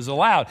practices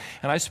allowed.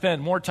 And I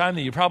spent more time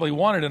than you probably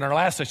wanted in our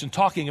last session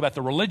talking about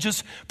the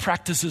religious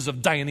practices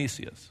of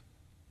Dionysius.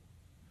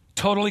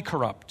 Totally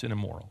corrupt and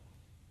immoral.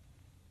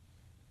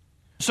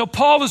 So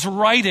Paul is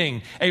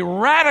writing a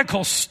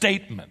radical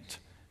statement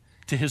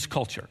to his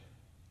culture.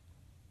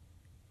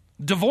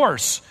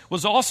 Divorce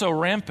was also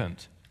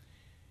rampant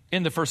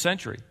in the first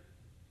century.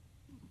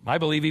 I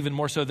believe even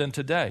more so than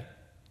today.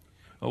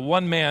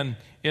 One man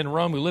in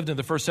Rome who lived in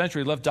the first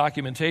century left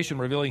documentation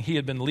revealing he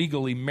had been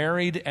legally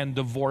married and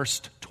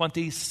divorced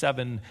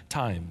 27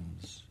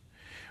 times.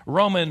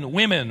 Roman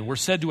women were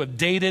said to have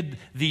dated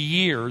the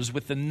years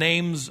with the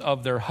names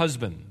of their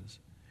husbands.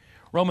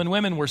 Roman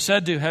women were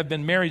said to have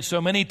been married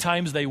so many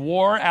times they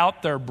wore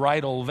out their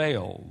bridal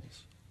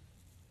veils.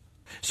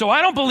 So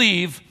I don't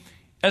believe,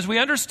 as we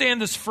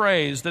understand this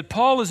phrase, that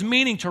Paul is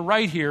meaning to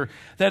write here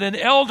that an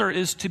elder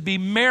is to be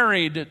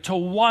married to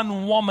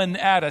one woman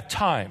at a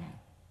time,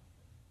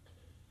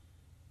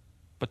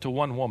 but to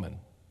one woman.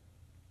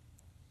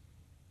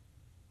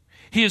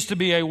 He is to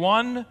be a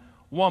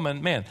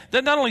one-woman man.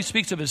 That not only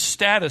speaks of his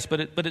status,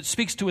 but it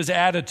speaks to his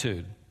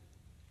attitude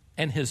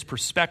and his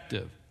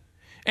perspective.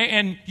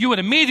 And you would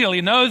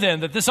immediately know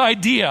then that this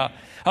idea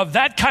of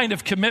that kind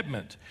of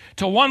commitment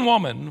to one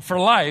woman for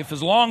life,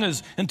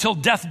 until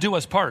death do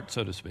us part,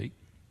 so to speak,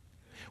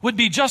 would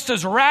be just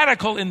as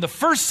radical in the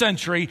first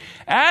century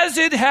as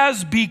it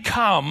has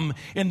become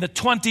in the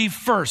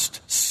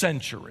 21st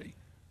century.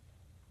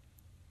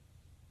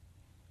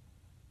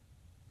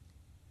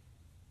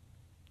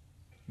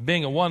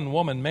 Being a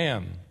one-woman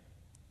man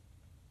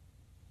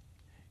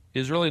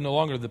is really no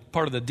longer the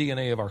part of the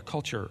DNA of our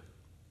culture.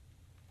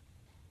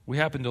 We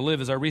happen to live,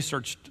 as I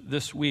researched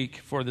this week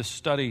for this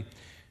study,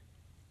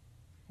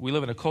 we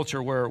live in a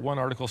culture where one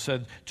article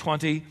said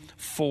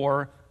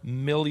 24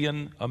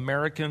 million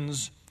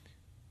Americans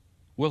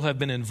will have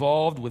been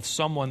involved with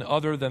someone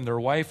other than their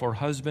wife or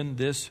husband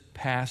this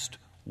past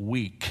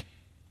week.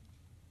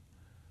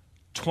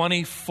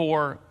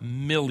 24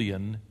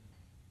 million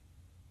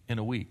in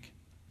a week.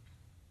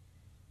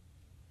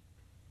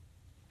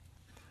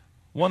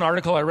 One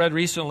article I read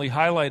recently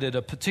highlighted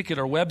a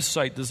particular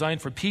website designed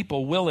for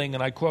people willing,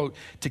 and I quote,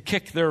 to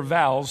kick their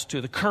vows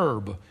to the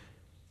curb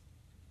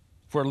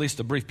for at least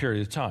a brief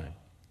period of time. In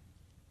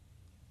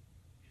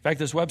fact,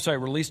 this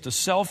website released a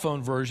cell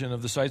phone version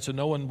of the site so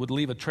no one would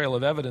leave a trail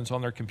of evidence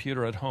on their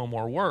computer at home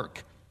or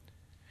work.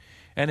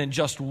 And in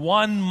just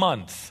 1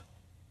 month,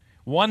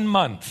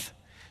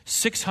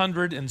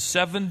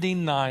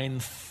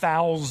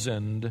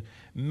 679,000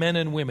 men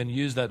and women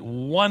used that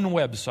one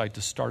website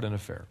to start an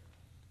affair.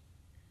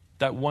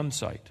 That one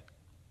site.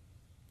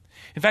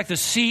 In fact, the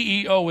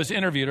CEO was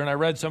interviewed, and I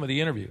read some of the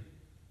interview.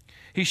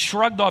 He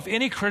shrugged off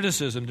any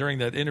criticism during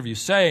that interview,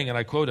 saying, and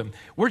I quote him,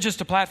 "We're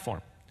just a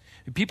platform.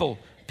 People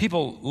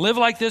live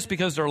like this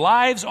because their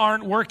lives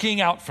aren't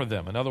working out for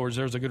them." In other words,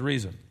 there's a good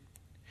reason.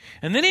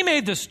 And then he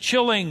made this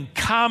chilling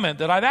comment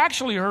that I've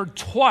actually heard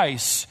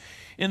twice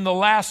in the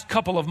last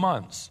couple of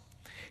months.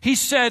 He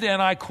said,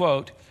 and I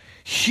quote,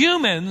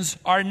 "Humans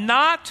are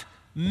not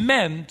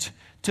meant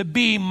to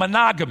be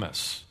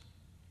monogamous."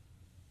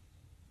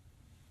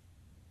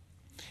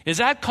 Is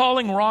that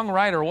calling wrong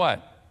right or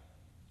what?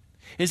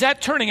 Is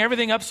that turning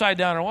everything upside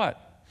down or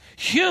what?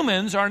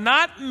 Humans are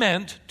not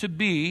meant to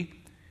be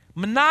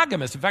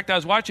monogamous. In fact, I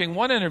was watching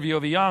one interview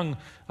of a young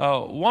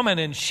woman,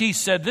 and she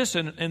said this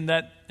in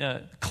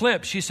that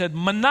clip. She said,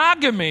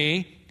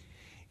 "Monogamy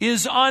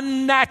is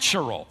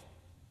unnatural."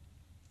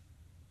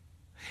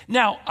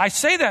 Now, I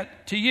say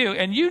that to you,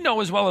 and you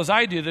know as well as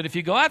I do that if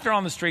you go out there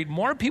on the street,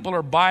 more people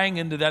are buying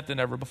into that than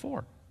ever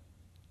before.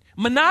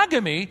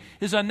 Monogamy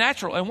is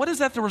unnatural. And what is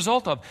that the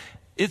result of?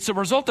 It's a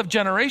result of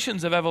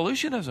generations of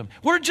evolutionism.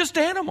 We're just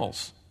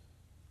animals.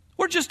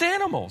 We're just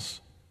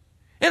animals.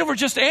 And if we're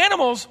just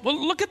animals, well,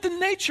 look at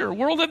the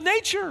world of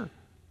nature.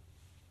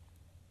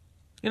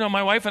 You know,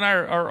 my wife and I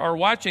are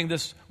watching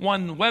this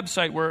one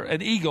website where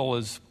an eagle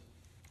is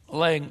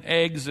laying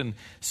eggs and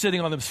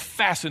sitting on them. It's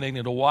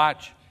fascinating to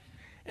watch.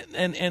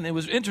 And it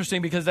was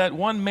interesting because that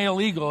one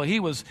male eagle,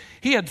 he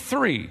had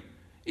 3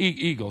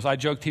 eagles. I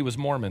joked he was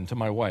Mormon to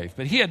my wife,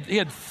 but he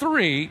had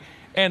 3,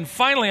 and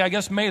finally, I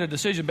guess, made a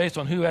decision based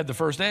on who had the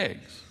first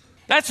eggs.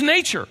 That's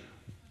nature.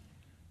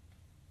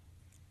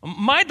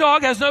 My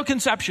dog has no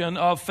conception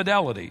of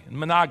fidelity and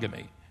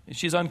monogamy.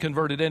 She's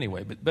unconverted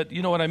anyway, but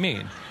you know what I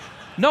mean.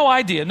 No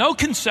idea, no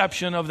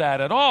conception of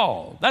that at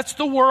all. That's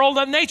the world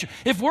of nature.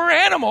 If we're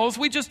animals,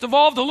 we just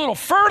evolved a little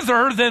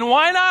further, then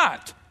why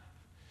not?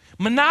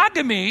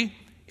 Monogamy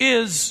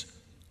is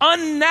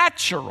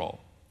unnatural.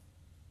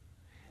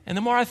 And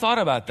the more I thought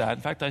about that,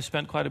 in fact, I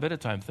spent quite a bit of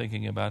time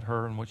thinking about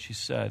her and what she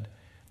said,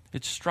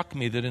 it struck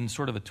me that in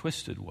sort of a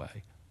twisted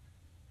way,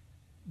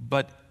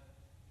 but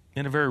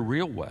in a very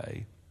real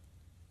way,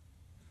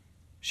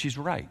 she's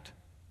right.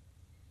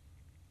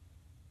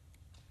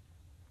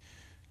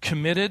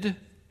 Committed,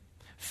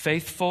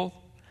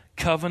 faithful,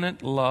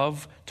 covenant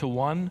love to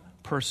one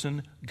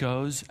person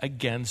goes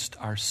against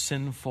our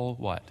sinful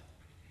what?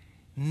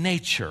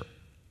 Nature.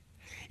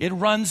 It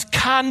runs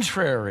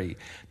contrary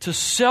to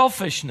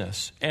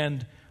selfishness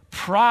and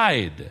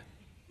pride.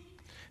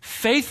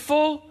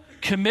 Faithful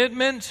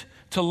commitment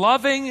to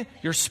loving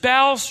your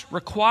spouse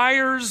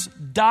requires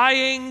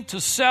dying to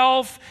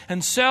self,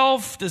 and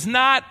self does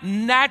not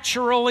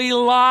naturally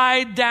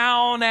lie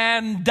down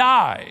and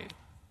die,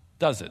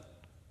 does it?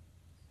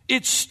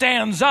 It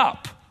stands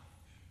up.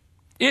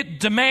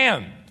 It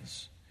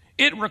demands.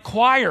 It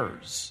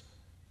requires.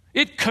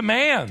 It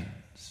commands.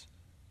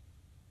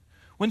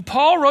 When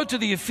Paul wrote to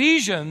the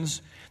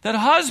Ephesians that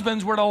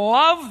husbands were to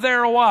love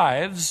their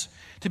wives,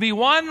 to be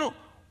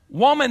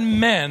one-woman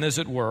men, as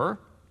it were,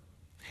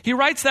 he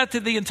writes that to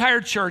the entire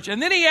church.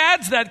 And then he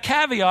adds that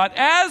caveat,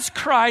 as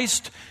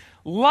Christ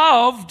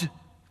loved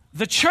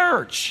the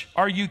church.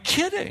 Are you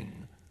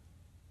kidding?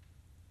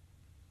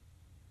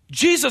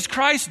 Jesus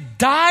Christ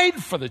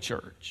died for the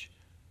church.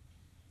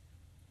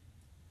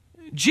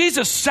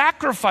 Jesus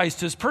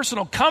sacrificed his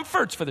personal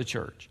comforts for the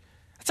church.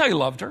 That's how he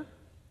loved her.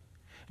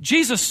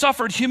 Jesus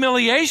suffered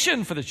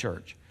humiliation for the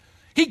church.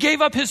 He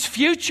gave up his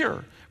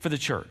future for the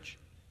church.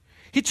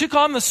 He took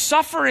on the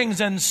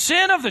sufferings and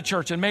sin of the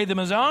church and made them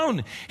his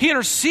own. He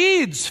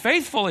intercedes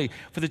faithfully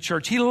for the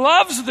church. He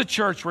loves the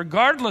church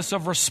regardless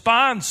of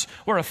response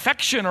or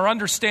affection or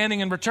understanding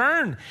in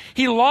return.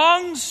 He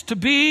longs to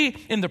be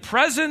in the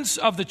presence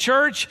of the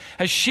church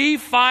as she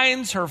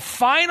finds her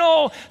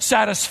final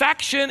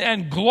satisfaction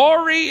and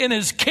glory in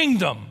his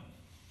kingdom.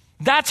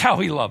 That's how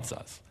he loves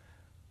us.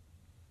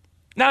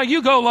 Now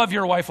you go love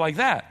your wife like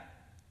that.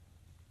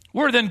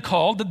 We're then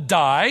called to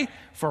die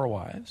for our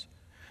wives,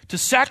 to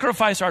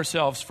sacrifice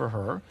ourselves for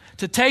her,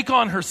 to take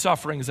on her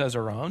sufferings as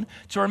our own,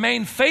 to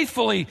remain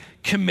faithfully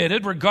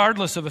committed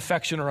regardless of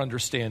affection or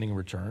understanding in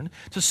return,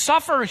 to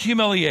suffer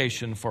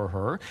humiliation for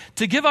her,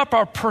 to give up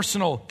our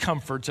personal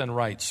comforts and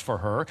rights for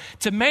her,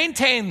 to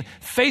maintain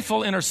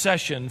faithful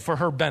intercession for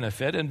her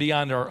benefit and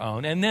beyond our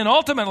own, and then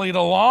ultimately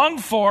to long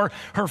for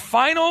her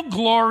final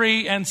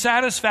glory and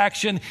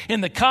satisfaction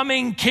in the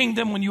coming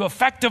kingdom when you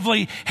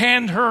effectively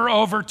hand her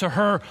over to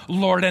her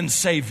Lord and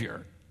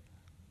Savior.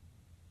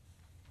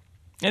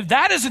 If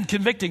that isn't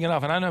convicting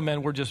enough, and I know,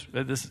 men,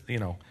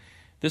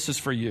 this is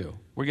for you.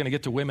 We're going to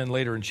get to women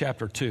later in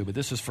chapter 2, but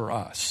this is for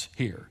us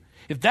here.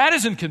 If that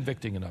isn't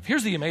convicting enough,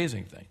 here's the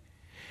amazing thing.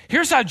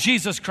 Here's how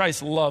Jesus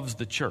Christ loves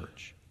the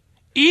church.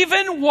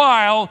 Even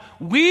while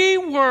we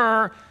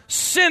were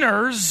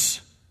sinners,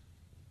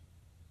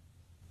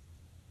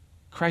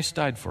 Christ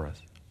died for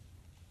us.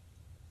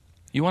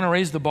 You want to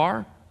raise the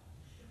bar?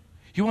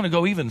 You want to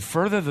go even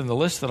further than the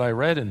list that I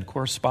read and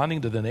corresponding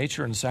to the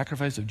nature and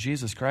sacrifice of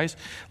Jesus Christ?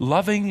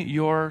 Loving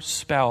your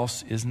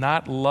spouse is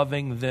not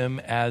loving them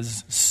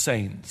as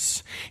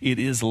saints. It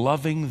is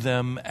loving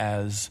them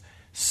as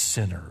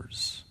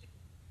sinners.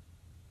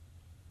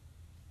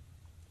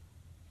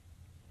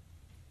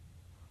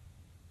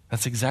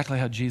 That's exactly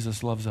how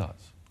Jesus loves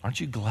us. Aren't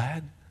you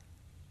glad?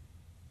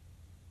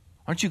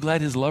 Aren't you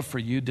glad his love for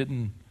you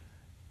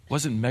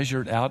wasn't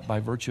measured out by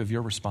virtue of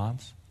your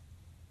response?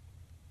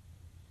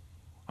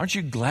 Aren't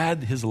you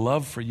glad his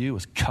love for you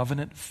is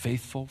covenant,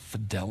 faithful,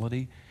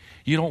 fidelity?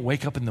 You don't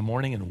wake up in the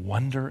morning and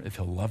wonder if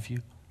he'll love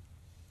you.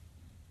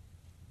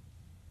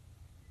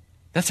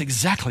 That's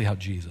exactly how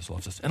Jesus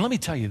loves us. And let me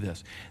tell you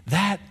this,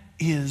 that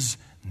is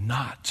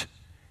not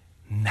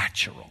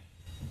natural.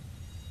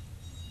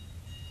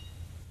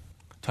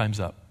 Time's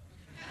up.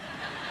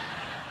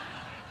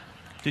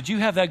 Did you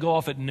have that go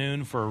off at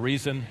noon for a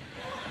reason?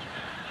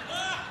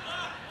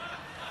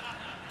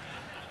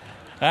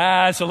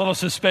 It's a little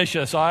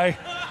suspicious.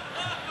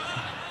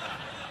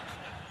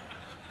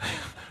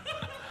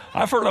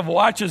 I've heard of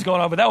watches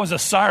going on, but that was a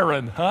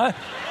siren, huh?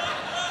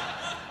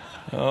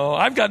 Oh,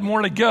 I've got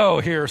more to go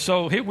here,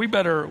 so we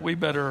better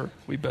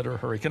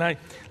hurry.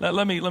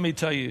 Let me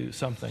tell you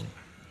something.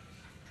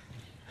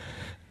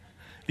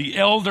 The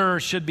elder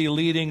should be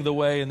leading the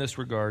way in this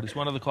regard. It's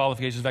one of the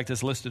qualifications. In fact,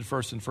 it's listed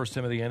first in 1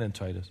 Timothy and in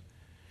Titus.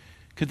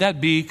 Could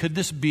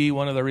this be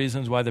one of the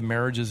reasons why the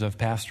marriages of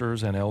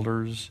pastors and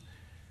elders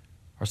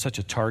are such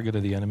a target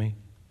of the enemy?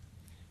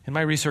 In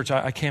my research,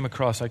 I came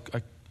across,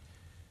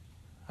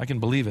 I can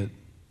believe it,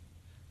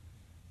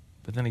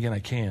 but then again, I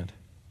can't.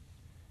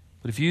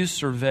 But if you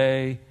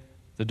survey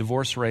the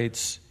divorce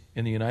rates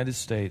in the United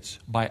States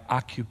by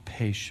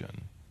occupation,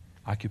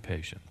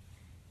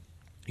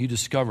 you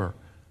discover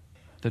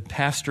that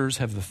pastors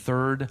have the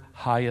third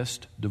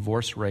highest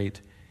divorce rate,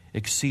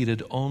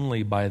 exceeded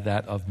only by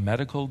that of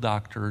medical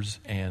doctors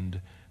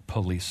and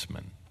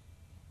policemen.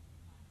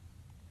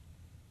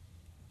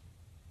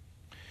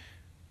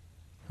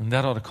 And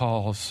that ought to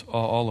cause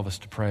all of us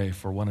to pray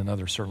for one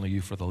another, certainly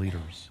you for the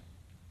leaders.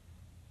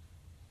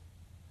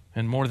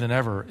 And more than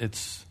ever,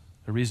 it's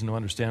a reason to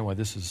understand why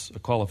this is a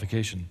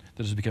qualification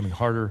that is becoming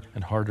harder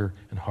and harder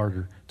and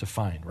harder to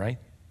find, right?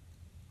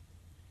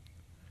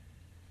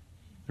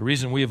 The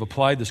reason we have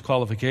applied this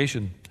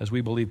qualification, as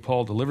we believe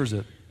Paul delivers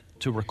it,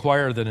 to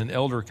require that an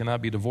elder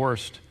cannot be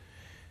divorced,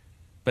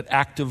 but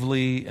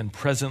actively and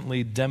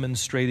presently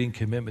demonstrating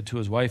commitment to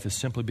his wife, is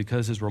simply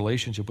because his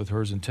relationship with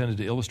her is intended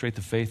to illustrate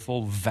the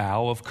faithful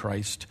vow of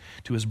Christ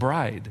to his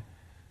bride,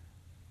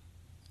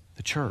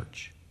 the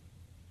church.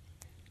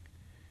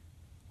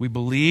 We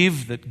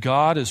believe that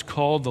God has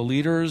called the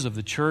leaders of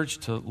the church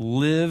to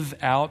live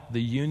out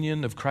the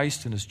union of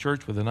Christ and his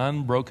church with an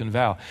unbroken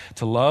vow,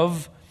 to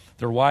love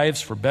their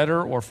wives for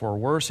better or for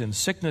worse, in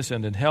sickness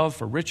and in health,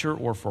 for richer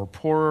or for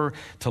poorer,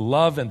 to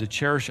love and to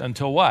cherish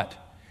until what?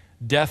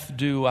 Death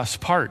do us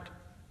part.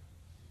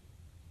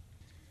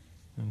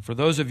 And for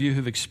those of you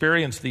who've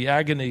experienced the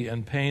agony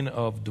and pain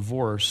of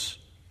divorce,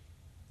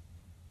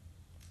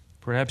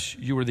 perhaps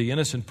you were the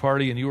innocent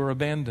party and you were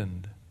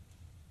abandoned.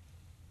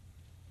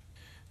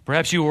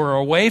 Perhaps you were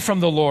away from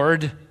the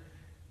Lord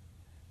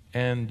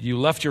and you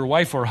left your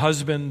wife or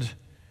husband,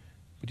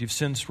 but you've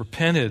since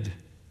repented.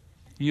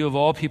 You of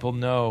all people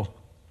know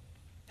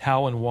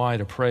how and why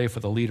to pray for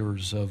the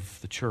leaders of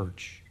the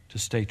church to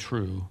stay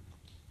true.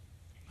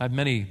 I have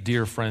many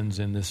dear friends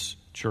in this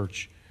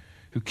church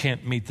who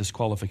can't meet this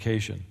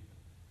qualification.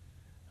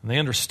 And they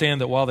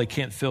understand that while they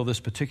can't fill this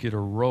particular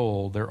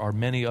role, there are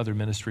many other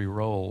ministry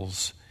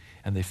roles,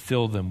 and they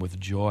fill them with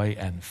joy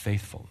and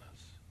faithfulness.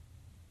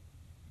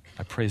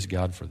 I praise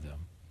God for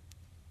them.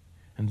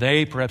 And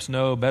they perhaps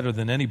know better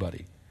than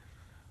anybody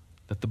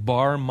that the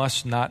bar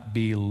must not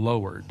be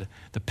lowered.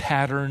 The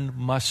pattern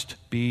must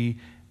be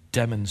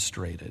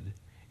demonstrated.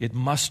 It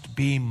must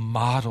be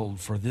modeled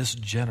for this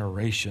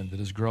generation that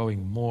is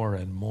growing more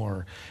and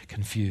more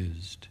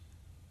confused.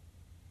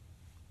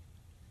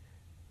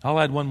 I'll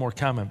add one more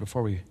comment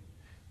before we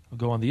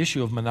go on. The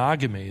issue of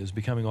monogamy is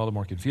becoming all the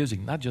more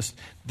confusing. Not just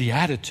the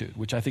attitude,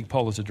 which I think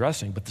Paul is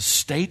addressing, but the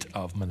state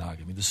of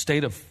monogamy, the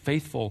state of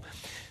faithful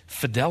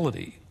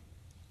fidelity.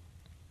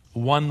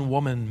 One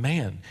woman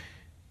man.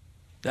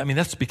 I mean,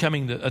 that's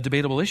becoming a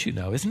debatable issue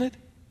now, isn't it?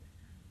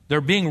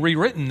 They're being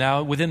rewritten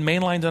now within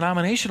mainline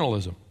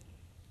denominationalism.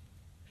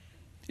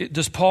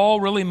 Does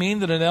Paul really mean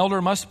that an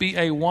elder must be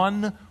a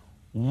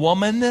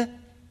one-woman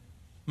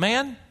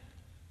man?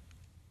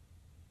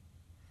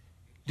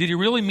 Did he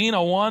really mean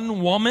a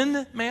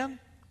one-woman man?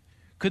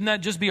 Couldn't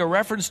that just be a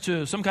reference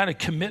to some kind of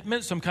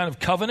commitment, some kind of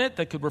covenant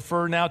that could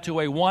refer now to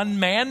a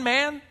one-man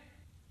man?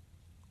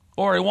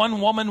 Or a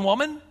one-woman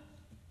woman?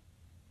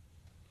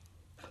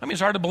 I mean,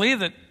 it's hard to believe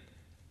that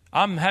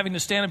I'm having to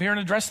stand up here and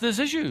address this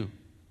issue.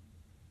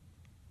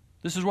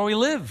 This is where we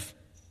live.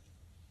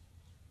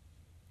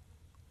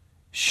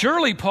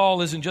 Surely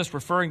Paul isn't just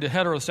referring to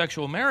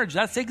heterosexual marriage.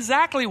 That's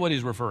exactly what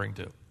he's referring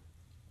to.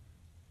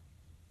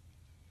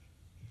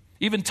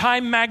 Even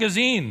Time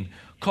magazine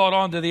caught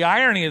on to the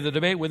irony of the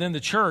debate within the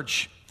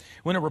church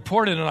when it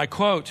reported, and I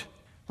quote,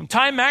 from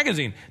Time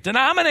magazine,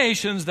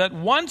 denominations that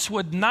once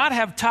would not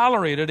have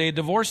tolerated a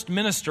divorced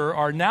minister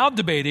are now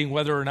debating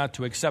whether or not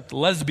to accept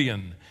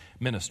lesbian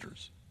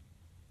ministers.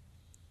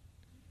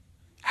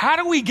 How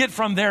do we get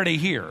from there to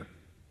here?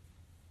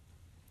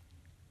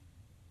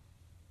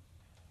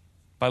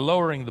 By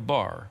lowering the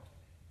bar,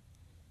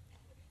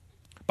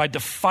 by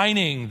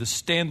defining the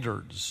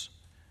standards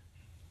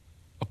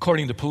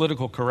according to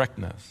political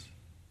correctness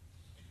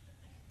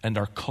and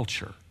our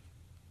culture,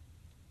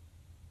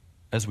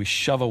 as we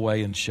shove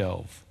away and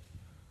shelve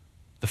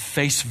the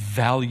face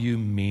value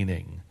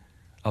meaning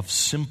of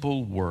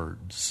simple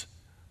words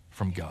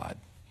from God.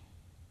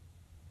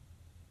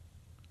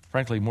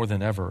 Frankly, more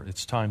than ever,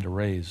 it's time to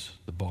raise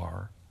the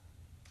bar.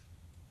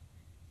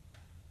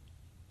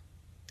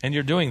 And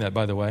you're doing that,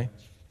 by the way.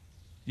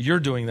 You're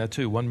doing that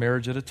too, one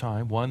marriage at a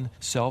time, one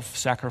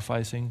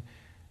self-sacrificing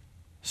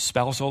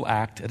spousal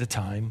act at a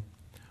time,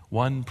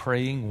 one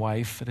praying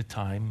wife at a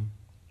time,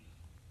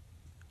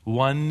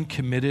 one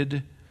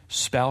committed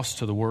spouse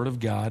to the Word of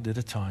God at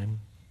a time,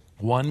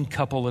 one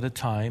couple at a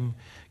time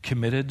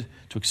committed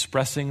to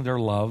expressing their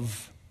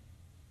love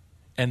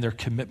and their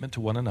commitment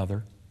to one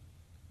another,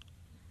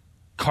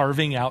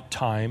 carving out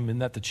time, isn't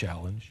that the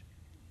challenge?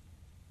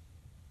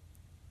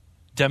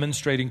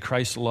 Demonstrating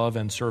Christ's love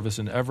and service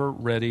in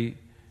ever-ready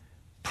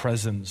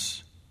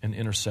presence and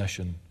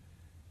intercession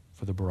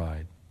for the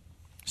bride.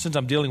 Since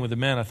I'm dealing with the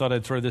men, I thought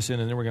I'd throw this in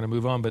and then we're going to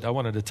move on, but I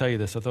wanted to tell you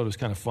this. I thought it was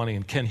kind of funny.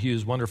 In Ken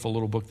Hughes' wonderful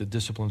little book, The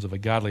Disciplines of a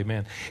Godly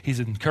Man, he's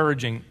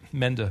encouraging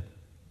men to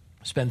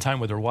spend time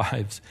with their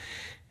wives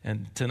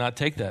and to not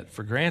take that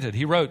for granted.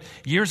 He wrote,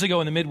 years ago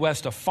in the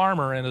Midwest, a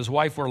farmer and his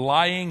wife were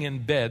lying in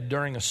bed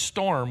during a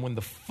storm when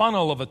the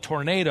funnel of a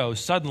tornado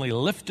suddenly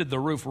lifted the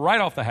roof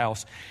right off the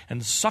house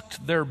and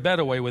sucked their bed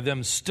away with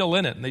them still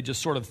in it, and they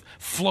just sort of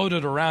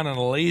floated around in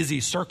a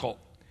lazy circle.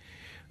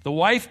 The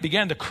wife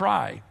began to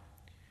cry.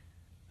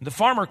 The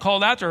farmer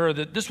called out to her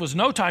that this was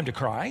no time to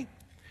cry.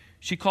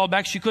 She called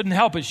back she couldn't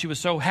help it. She was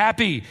so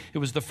happy. It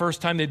was the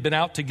first time they'd been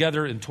out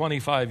together in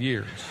 25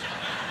 years.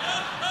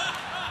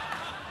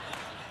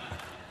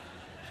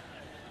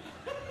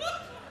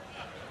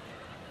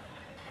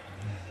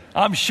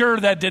 I'm sure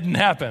that didn't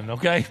happen,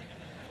 okay?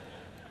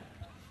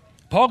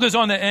 Paul goes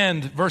on to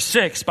end verse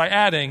 6 by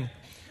adding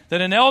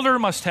that an elder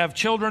must have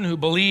children who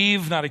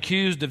believe, not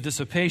accused of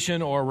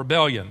dissipation or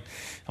rebellion.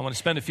 I want to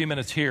spend a few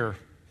minutes here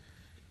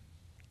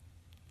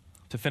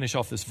to finish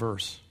off this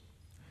verse.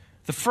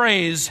 The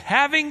phrase,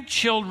 having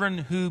children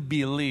who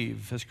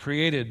believe, has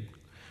created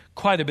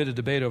quite a bit of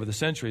debate over the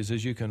centuries,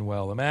 as you can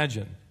well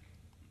imagine.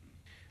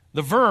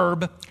 The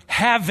verb,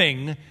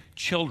 having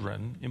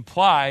children,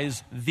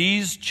 implies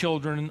these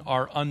children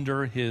are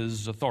under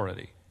his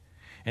authority.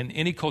 In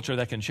any culture,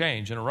 that can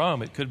change. In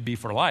Rome, it could be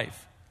for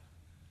life.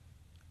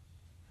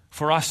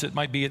 For us, it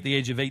might be at the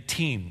age of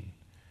 18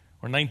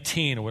 or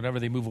 19 or whenever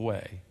they move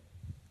away.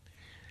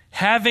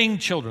 Having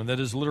children, that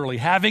is literally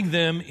having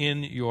them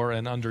in your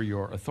and under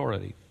your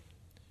authority.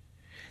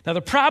 Now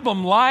the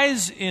problem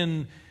lies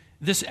in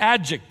this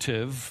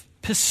adjective,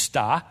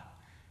 pista,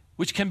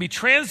 which can be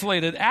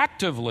translated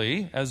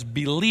actively as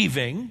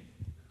believing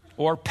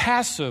or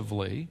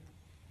passively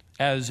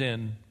as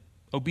in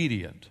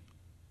obedient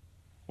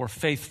or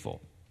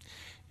faithful.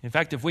 In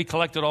fact, if we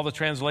collected all the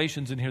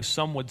translations in here,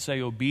 some would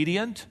say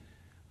obedient,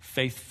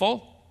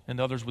 faithful, and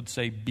others would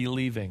say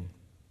believing.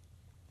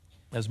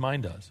 as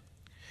mine does.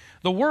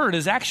 The word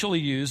is actually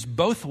used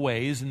both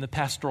ways in the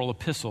pastoral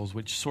epistles,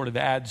 which sort of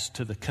adds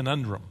to the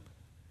conundrum.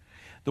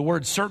 The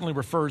word certainly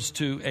refers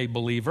to a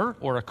believer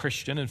or a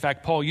Christian. In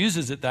fact, Paul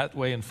uses it that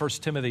way in 1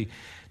 Timothy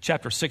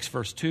chapter 6,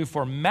 verse 2,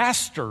 for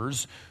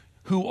masters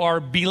who are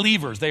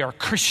believers. They are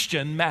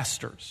Christian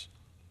masters.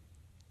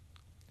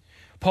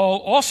 Paul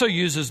also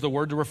uses the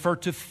word to refer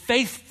to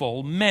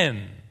faithful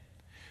men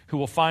who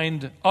will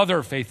find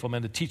other faithful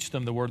men to teach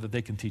them the word that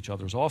they can teach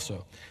others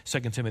also. 2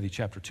 Timothy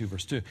chapter 2,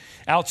 verse 2.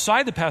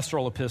 Outside the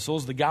pastoral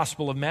epistles, the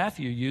Gospel of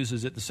Matthew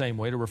uses it the same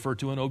way to refer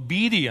to an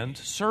obedient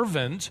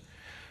servant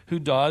who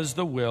does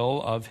the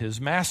will of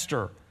his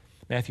master.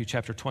 Matthew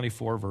chapter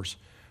 24, verse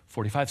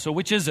 45. So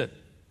which is it?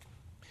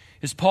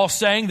 Is Paul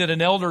saying that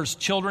an elder's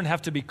children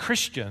have to be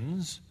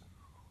Christians,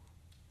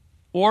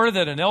 or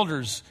that an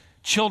elder's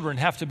children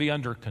have to be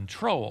under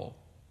control?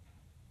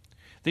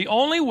 The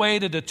only way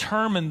to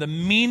determine the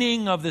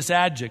meaning of this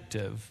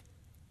adjective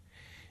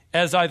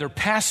as either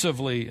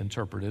passively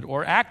interpreted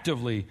or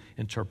actively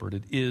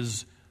interpreted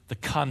is the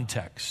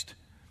context.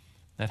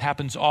 That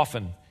happens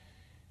often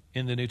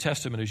in the New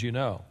Testament, as you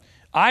know.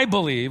 I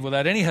believe,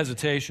 without any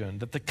hesitation,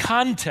 that the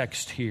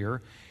context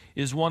here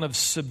is one of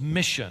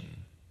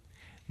submission,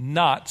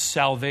 not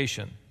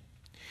salvation.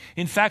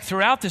 In fact,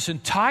 throughout this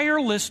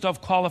entire list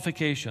of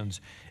qualifications,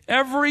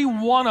 every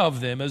one of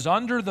them is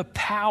under the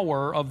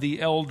power of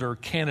the elder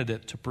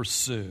candidate to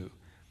pursue,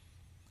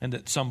 and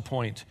at some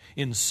point,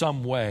 in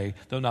some way,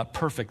 though not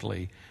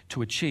perfectly,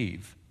 to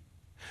achieve.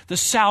 The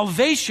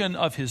salvation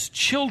of his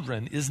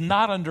children is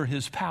not under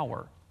his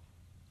power.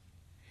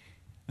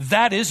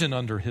 That isn't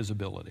under his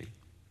ability.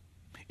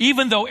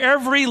 Even though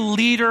every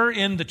leader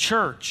in the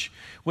church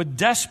would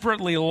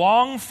desperately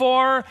long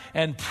for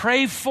and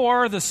pray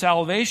for the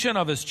salvation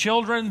of his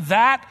children,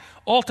 that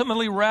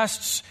ultimately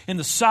rests in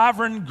the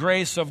sovereign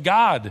grace of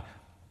God.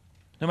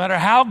 No matter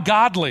how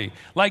godly,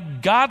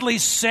 like godly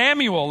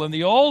Samuel in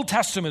the Old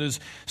Testament, whose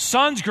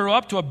sons grew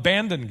up to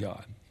abandon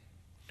God,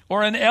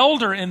 or an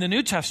elder in the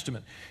New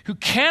Testament who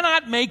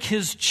cannot make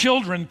his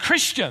children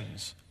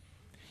Christians.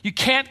 You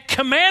can't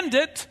command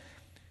it.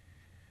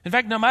 In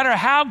fact, no matter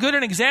how good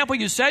an example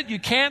you set, you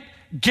can't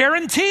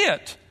guarantee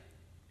it.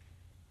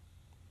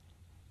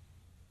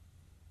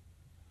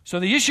 So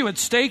the issue at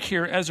stake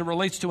here as it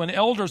relates to an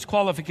elder's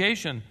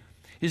qualification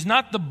is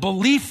not the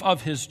belief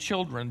of his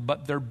children,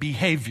 but their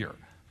behavior.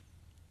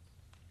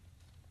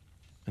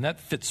 And that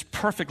fits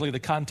perfectly the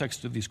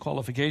context of these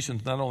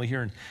qualifications, not only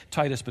here in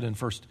Titus, but in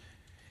 1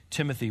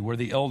 Timothy, where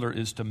the elder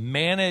is to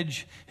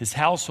manage his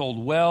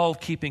household well,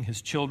 keeping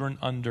his children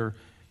under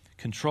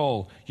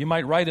control. You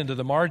might write into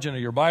the margin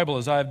of your Bible,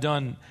 as I've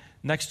done,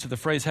 next to the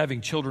phrase having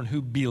children who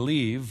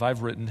believe,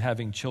 I've written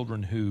having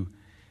children who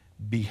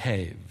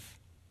behave.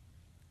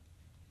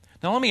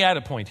 Now let me add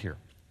a point here.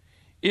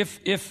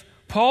 If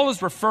Paul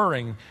is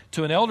referring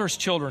to an elder's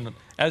children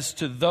as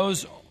to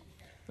those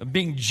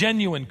being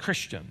genuine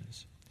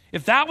Christians,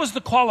 if that was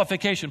the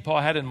qualification Paul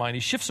had in mind,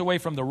 he shifts away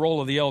from the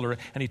role of the elder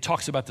and he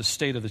talks about the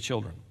state of the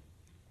children.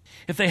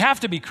 If they have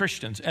to be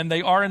Christians, and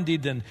they are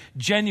indeed then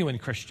genuine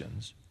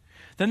Christians,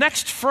 the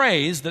next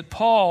phrase that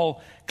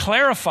Paul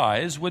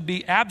clarifies would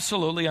be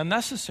absolutely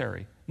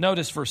unnecessary.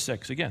 Notice verse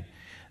 6 again.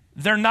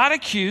 They're not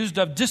accused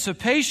of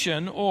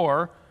dissipation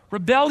or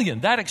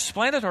rebellion. That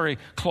explanatory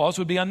clause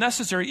would be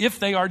unnecessary if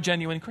they are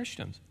genuine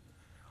Christians.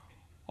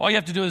 All you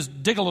have to do is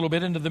dig a little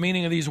bit into the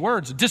meaning of these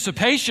words.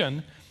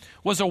 Dissipation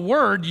was a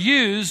word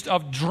used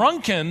of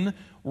drunken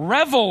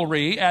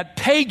revelry at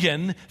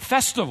pagan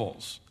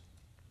festivals.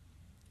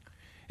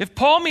 If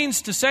Paul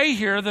means to say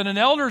here that an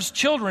elder's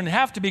children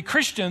have to be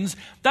Christians,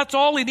 that's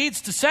all he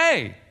needs to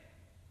say.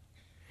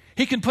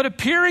 He can put a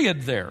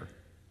period there.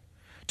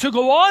 To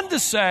go on to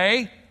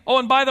say, oh,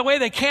 and by the way,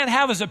 they can't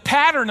have as a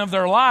pattern of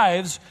their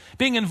lives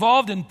being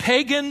involved in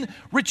pagan,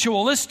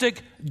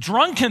 ritualistic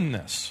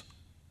drunkenness.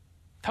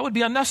 That would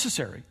be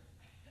unnecessary.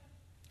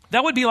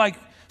 That would be like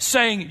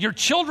saying your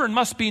children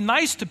must be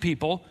nice to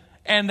people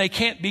and they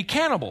can't be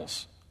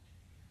cannibals.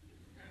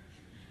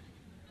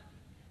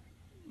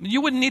 You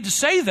wouldn't need to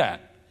say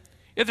that.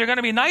 If they're going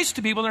to be nice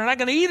to people, they're not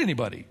going to eat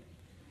anybody,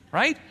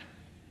 right?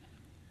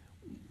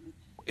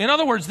 In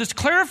other words, this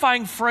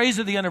clarifying phrase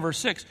at the end of verse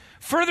 6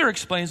 further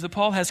explains that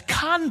Paul has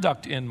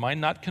conduct in mind,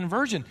 not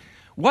conversion.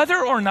 Whether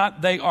or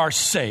not they are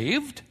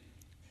saved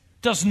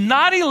does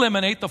not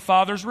eliminate the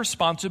father's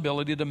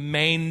responsibility to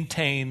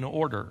maintain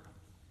order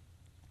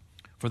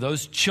for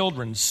those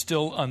children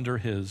still under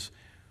his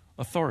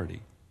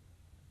authority.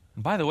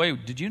 And by the way,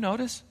 did you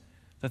notice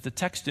that the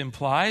text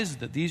implies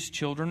that these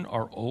children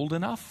are old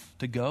enough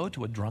to go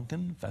to a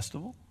drunken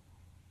festival?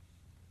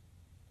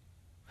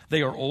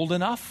 They are old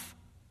enough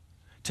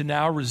to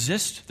now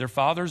resist their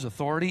father's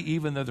authority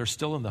even though they're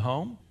still in the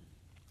home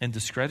and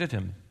discredit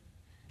him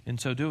in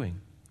so doing.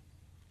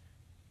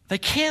 They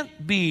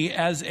can't be,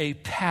 as a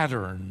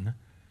pattern,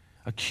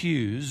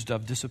 accused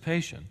of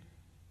dissipation.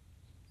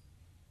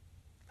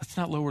 Let's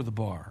not lower the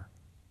bar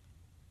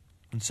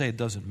and say it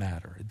doesn't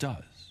matter. It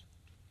does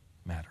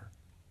matter.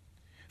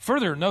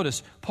 Further,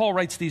 notice, Paul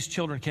writes these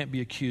children can't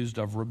be accused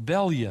of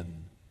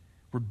rebellion,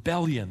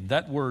 Rebellion,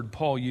 that word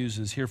Paul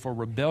uses here for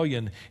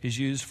rebellion is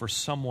used for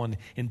someone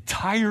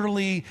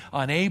entirely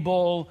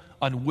unable,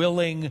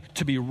 unwilling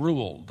to be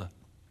ruled.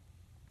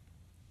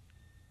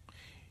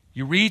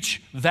 You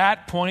reach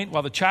that point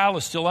while the child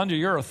is still under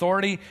your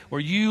authority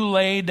where you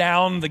lay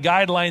down the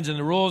guidelines and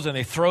the rules and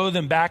they throw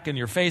them back in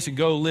your face and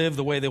go live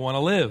the way they want to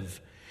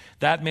live.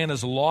 That man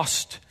has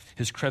lost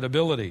his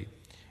credibility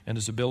and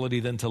his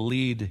ability then to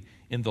lead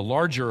in the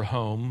larger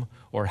home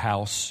or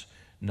house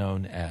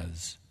known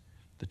as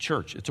the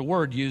church. It's a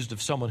word used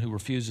of someone who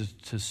refuses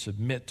to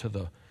submit to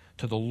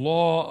the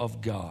law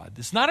of God.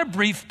 It's not a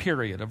brief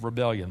period of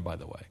rebellion, by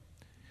the way,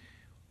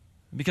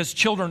 because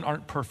children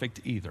aren't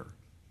perfect either.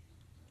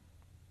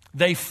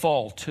 They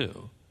fall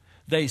too.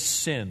 They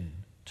sin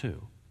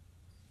too.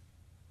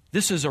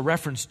 This is a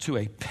reference to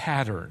a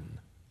pattern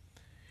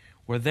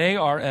where they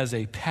are as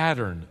a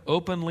pattern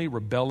openly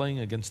rebelling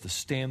against the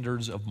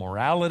standards of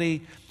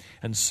morality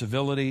and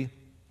civility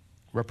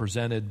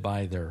represented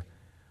by their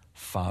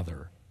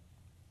father.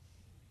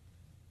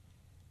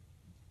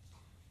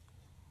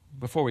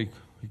 Before we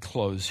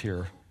close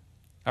here,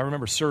 I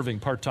remember serving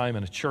part-time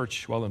in a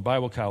church while in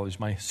Bible college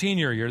my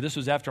senior year. This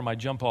was after my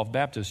jump-off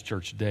Baptist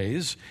church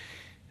days.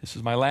 This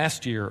is my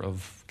last year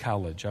of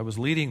college. I was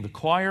leading the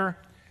choir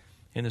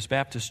in this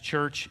Baptist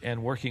church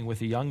and working with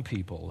the young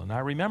people. And I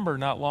remember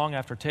not long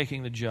after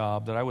taking the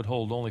job that I would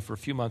hold only for a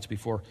few months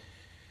before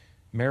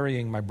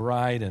marrying my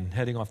bride and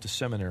heading off to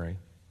seminary,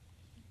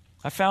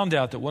 I found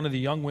out that one of the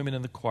young women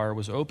in the choir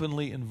was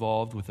openly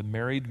involved with a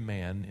married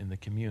man in the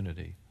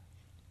community.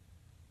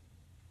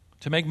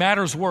 To make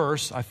matters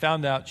worse, I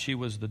found out she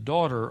was the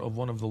daughter of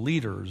one of the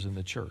leaders in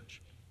the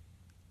church.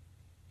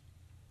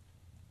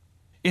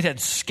 It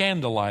had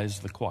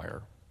scandalized the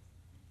choir.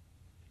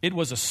 It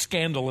was a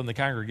scandal in the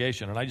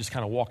congregation, and I just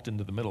kind of walked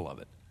into the middle of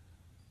it.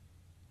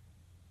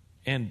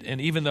 And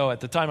even though at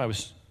the time I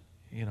was,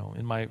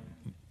 in my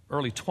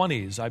early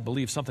 20s, I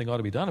believed something ought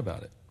to be done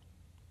about it.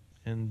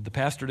 And the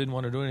pastor didn't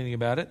want to do anything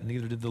about it, and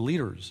neither did the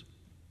leaders.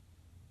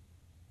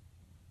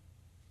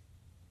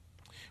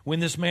 When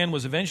this man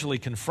was eventually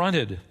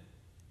confronted,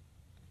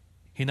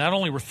 he not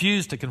only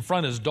refused to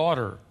confront his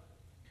daughter,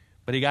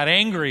 but he got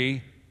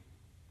angry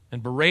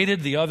and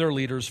berated the other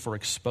leaders for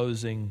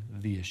exposing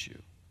the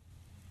issue.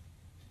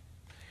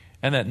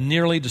 And that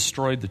nearly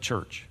destroyed the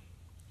church.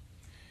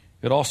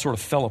 It all sort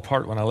of fell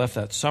apart when I left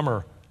that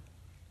summer.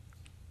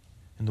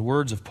 In the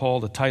words of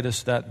Paul to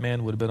Titus, that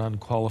man would have been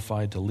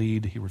unqualified to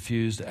lead. He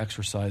refused to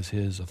exercise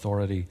his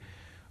authority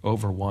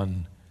over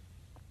one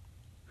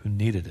who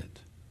needed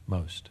it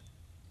most.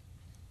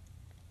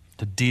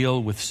 To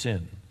deal with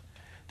sin,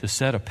 to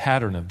set a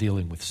pattern of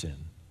dealing with sin.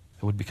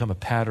 It would become a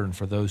pattern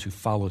for those who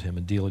followed him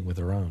in dealing with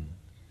their own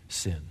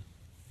sin.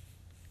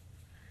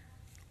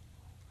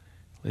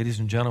 Ladies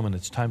and gentlemen,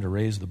 it's time to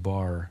raise the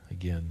bar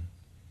again.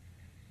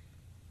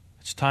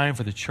 It's time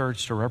for the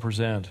church to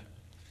represent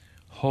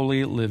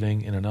holy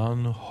living in an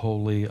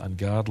unholy,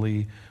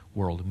 ungodly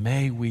world.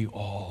 May we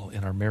all,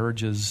 in our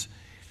marriages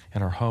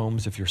and our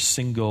homes, if you're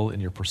single,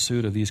 in your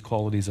pursuit of these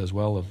qualities as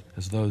well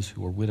as those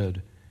who are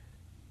widowed,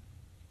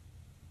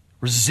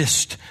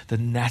 resist the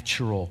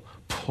natural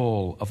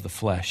pull of the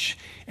flesh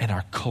and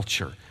our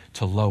culture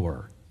to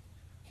lower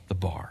the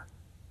bar.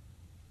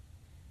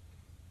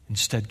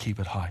 Instead, keep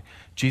it high.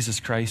 Jesus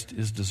Christ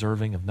is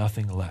deserving of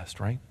nothing less,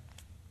 right?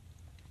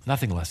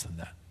 Nothing less than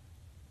that.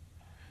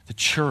 The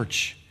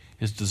church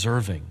is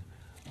deserving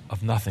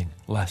of nothing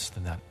less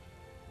than that.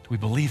 Do we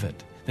believe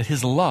it? That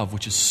his love,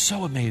 which is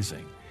so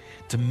amazing,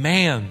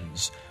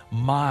 demands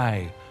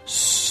my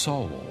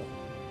soul,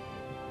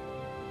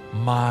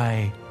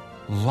 my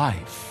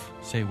life.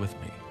 Say it with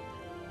me.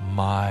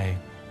 My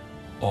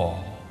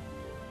all.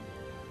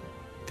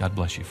 God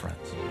bless you,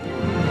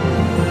 friends.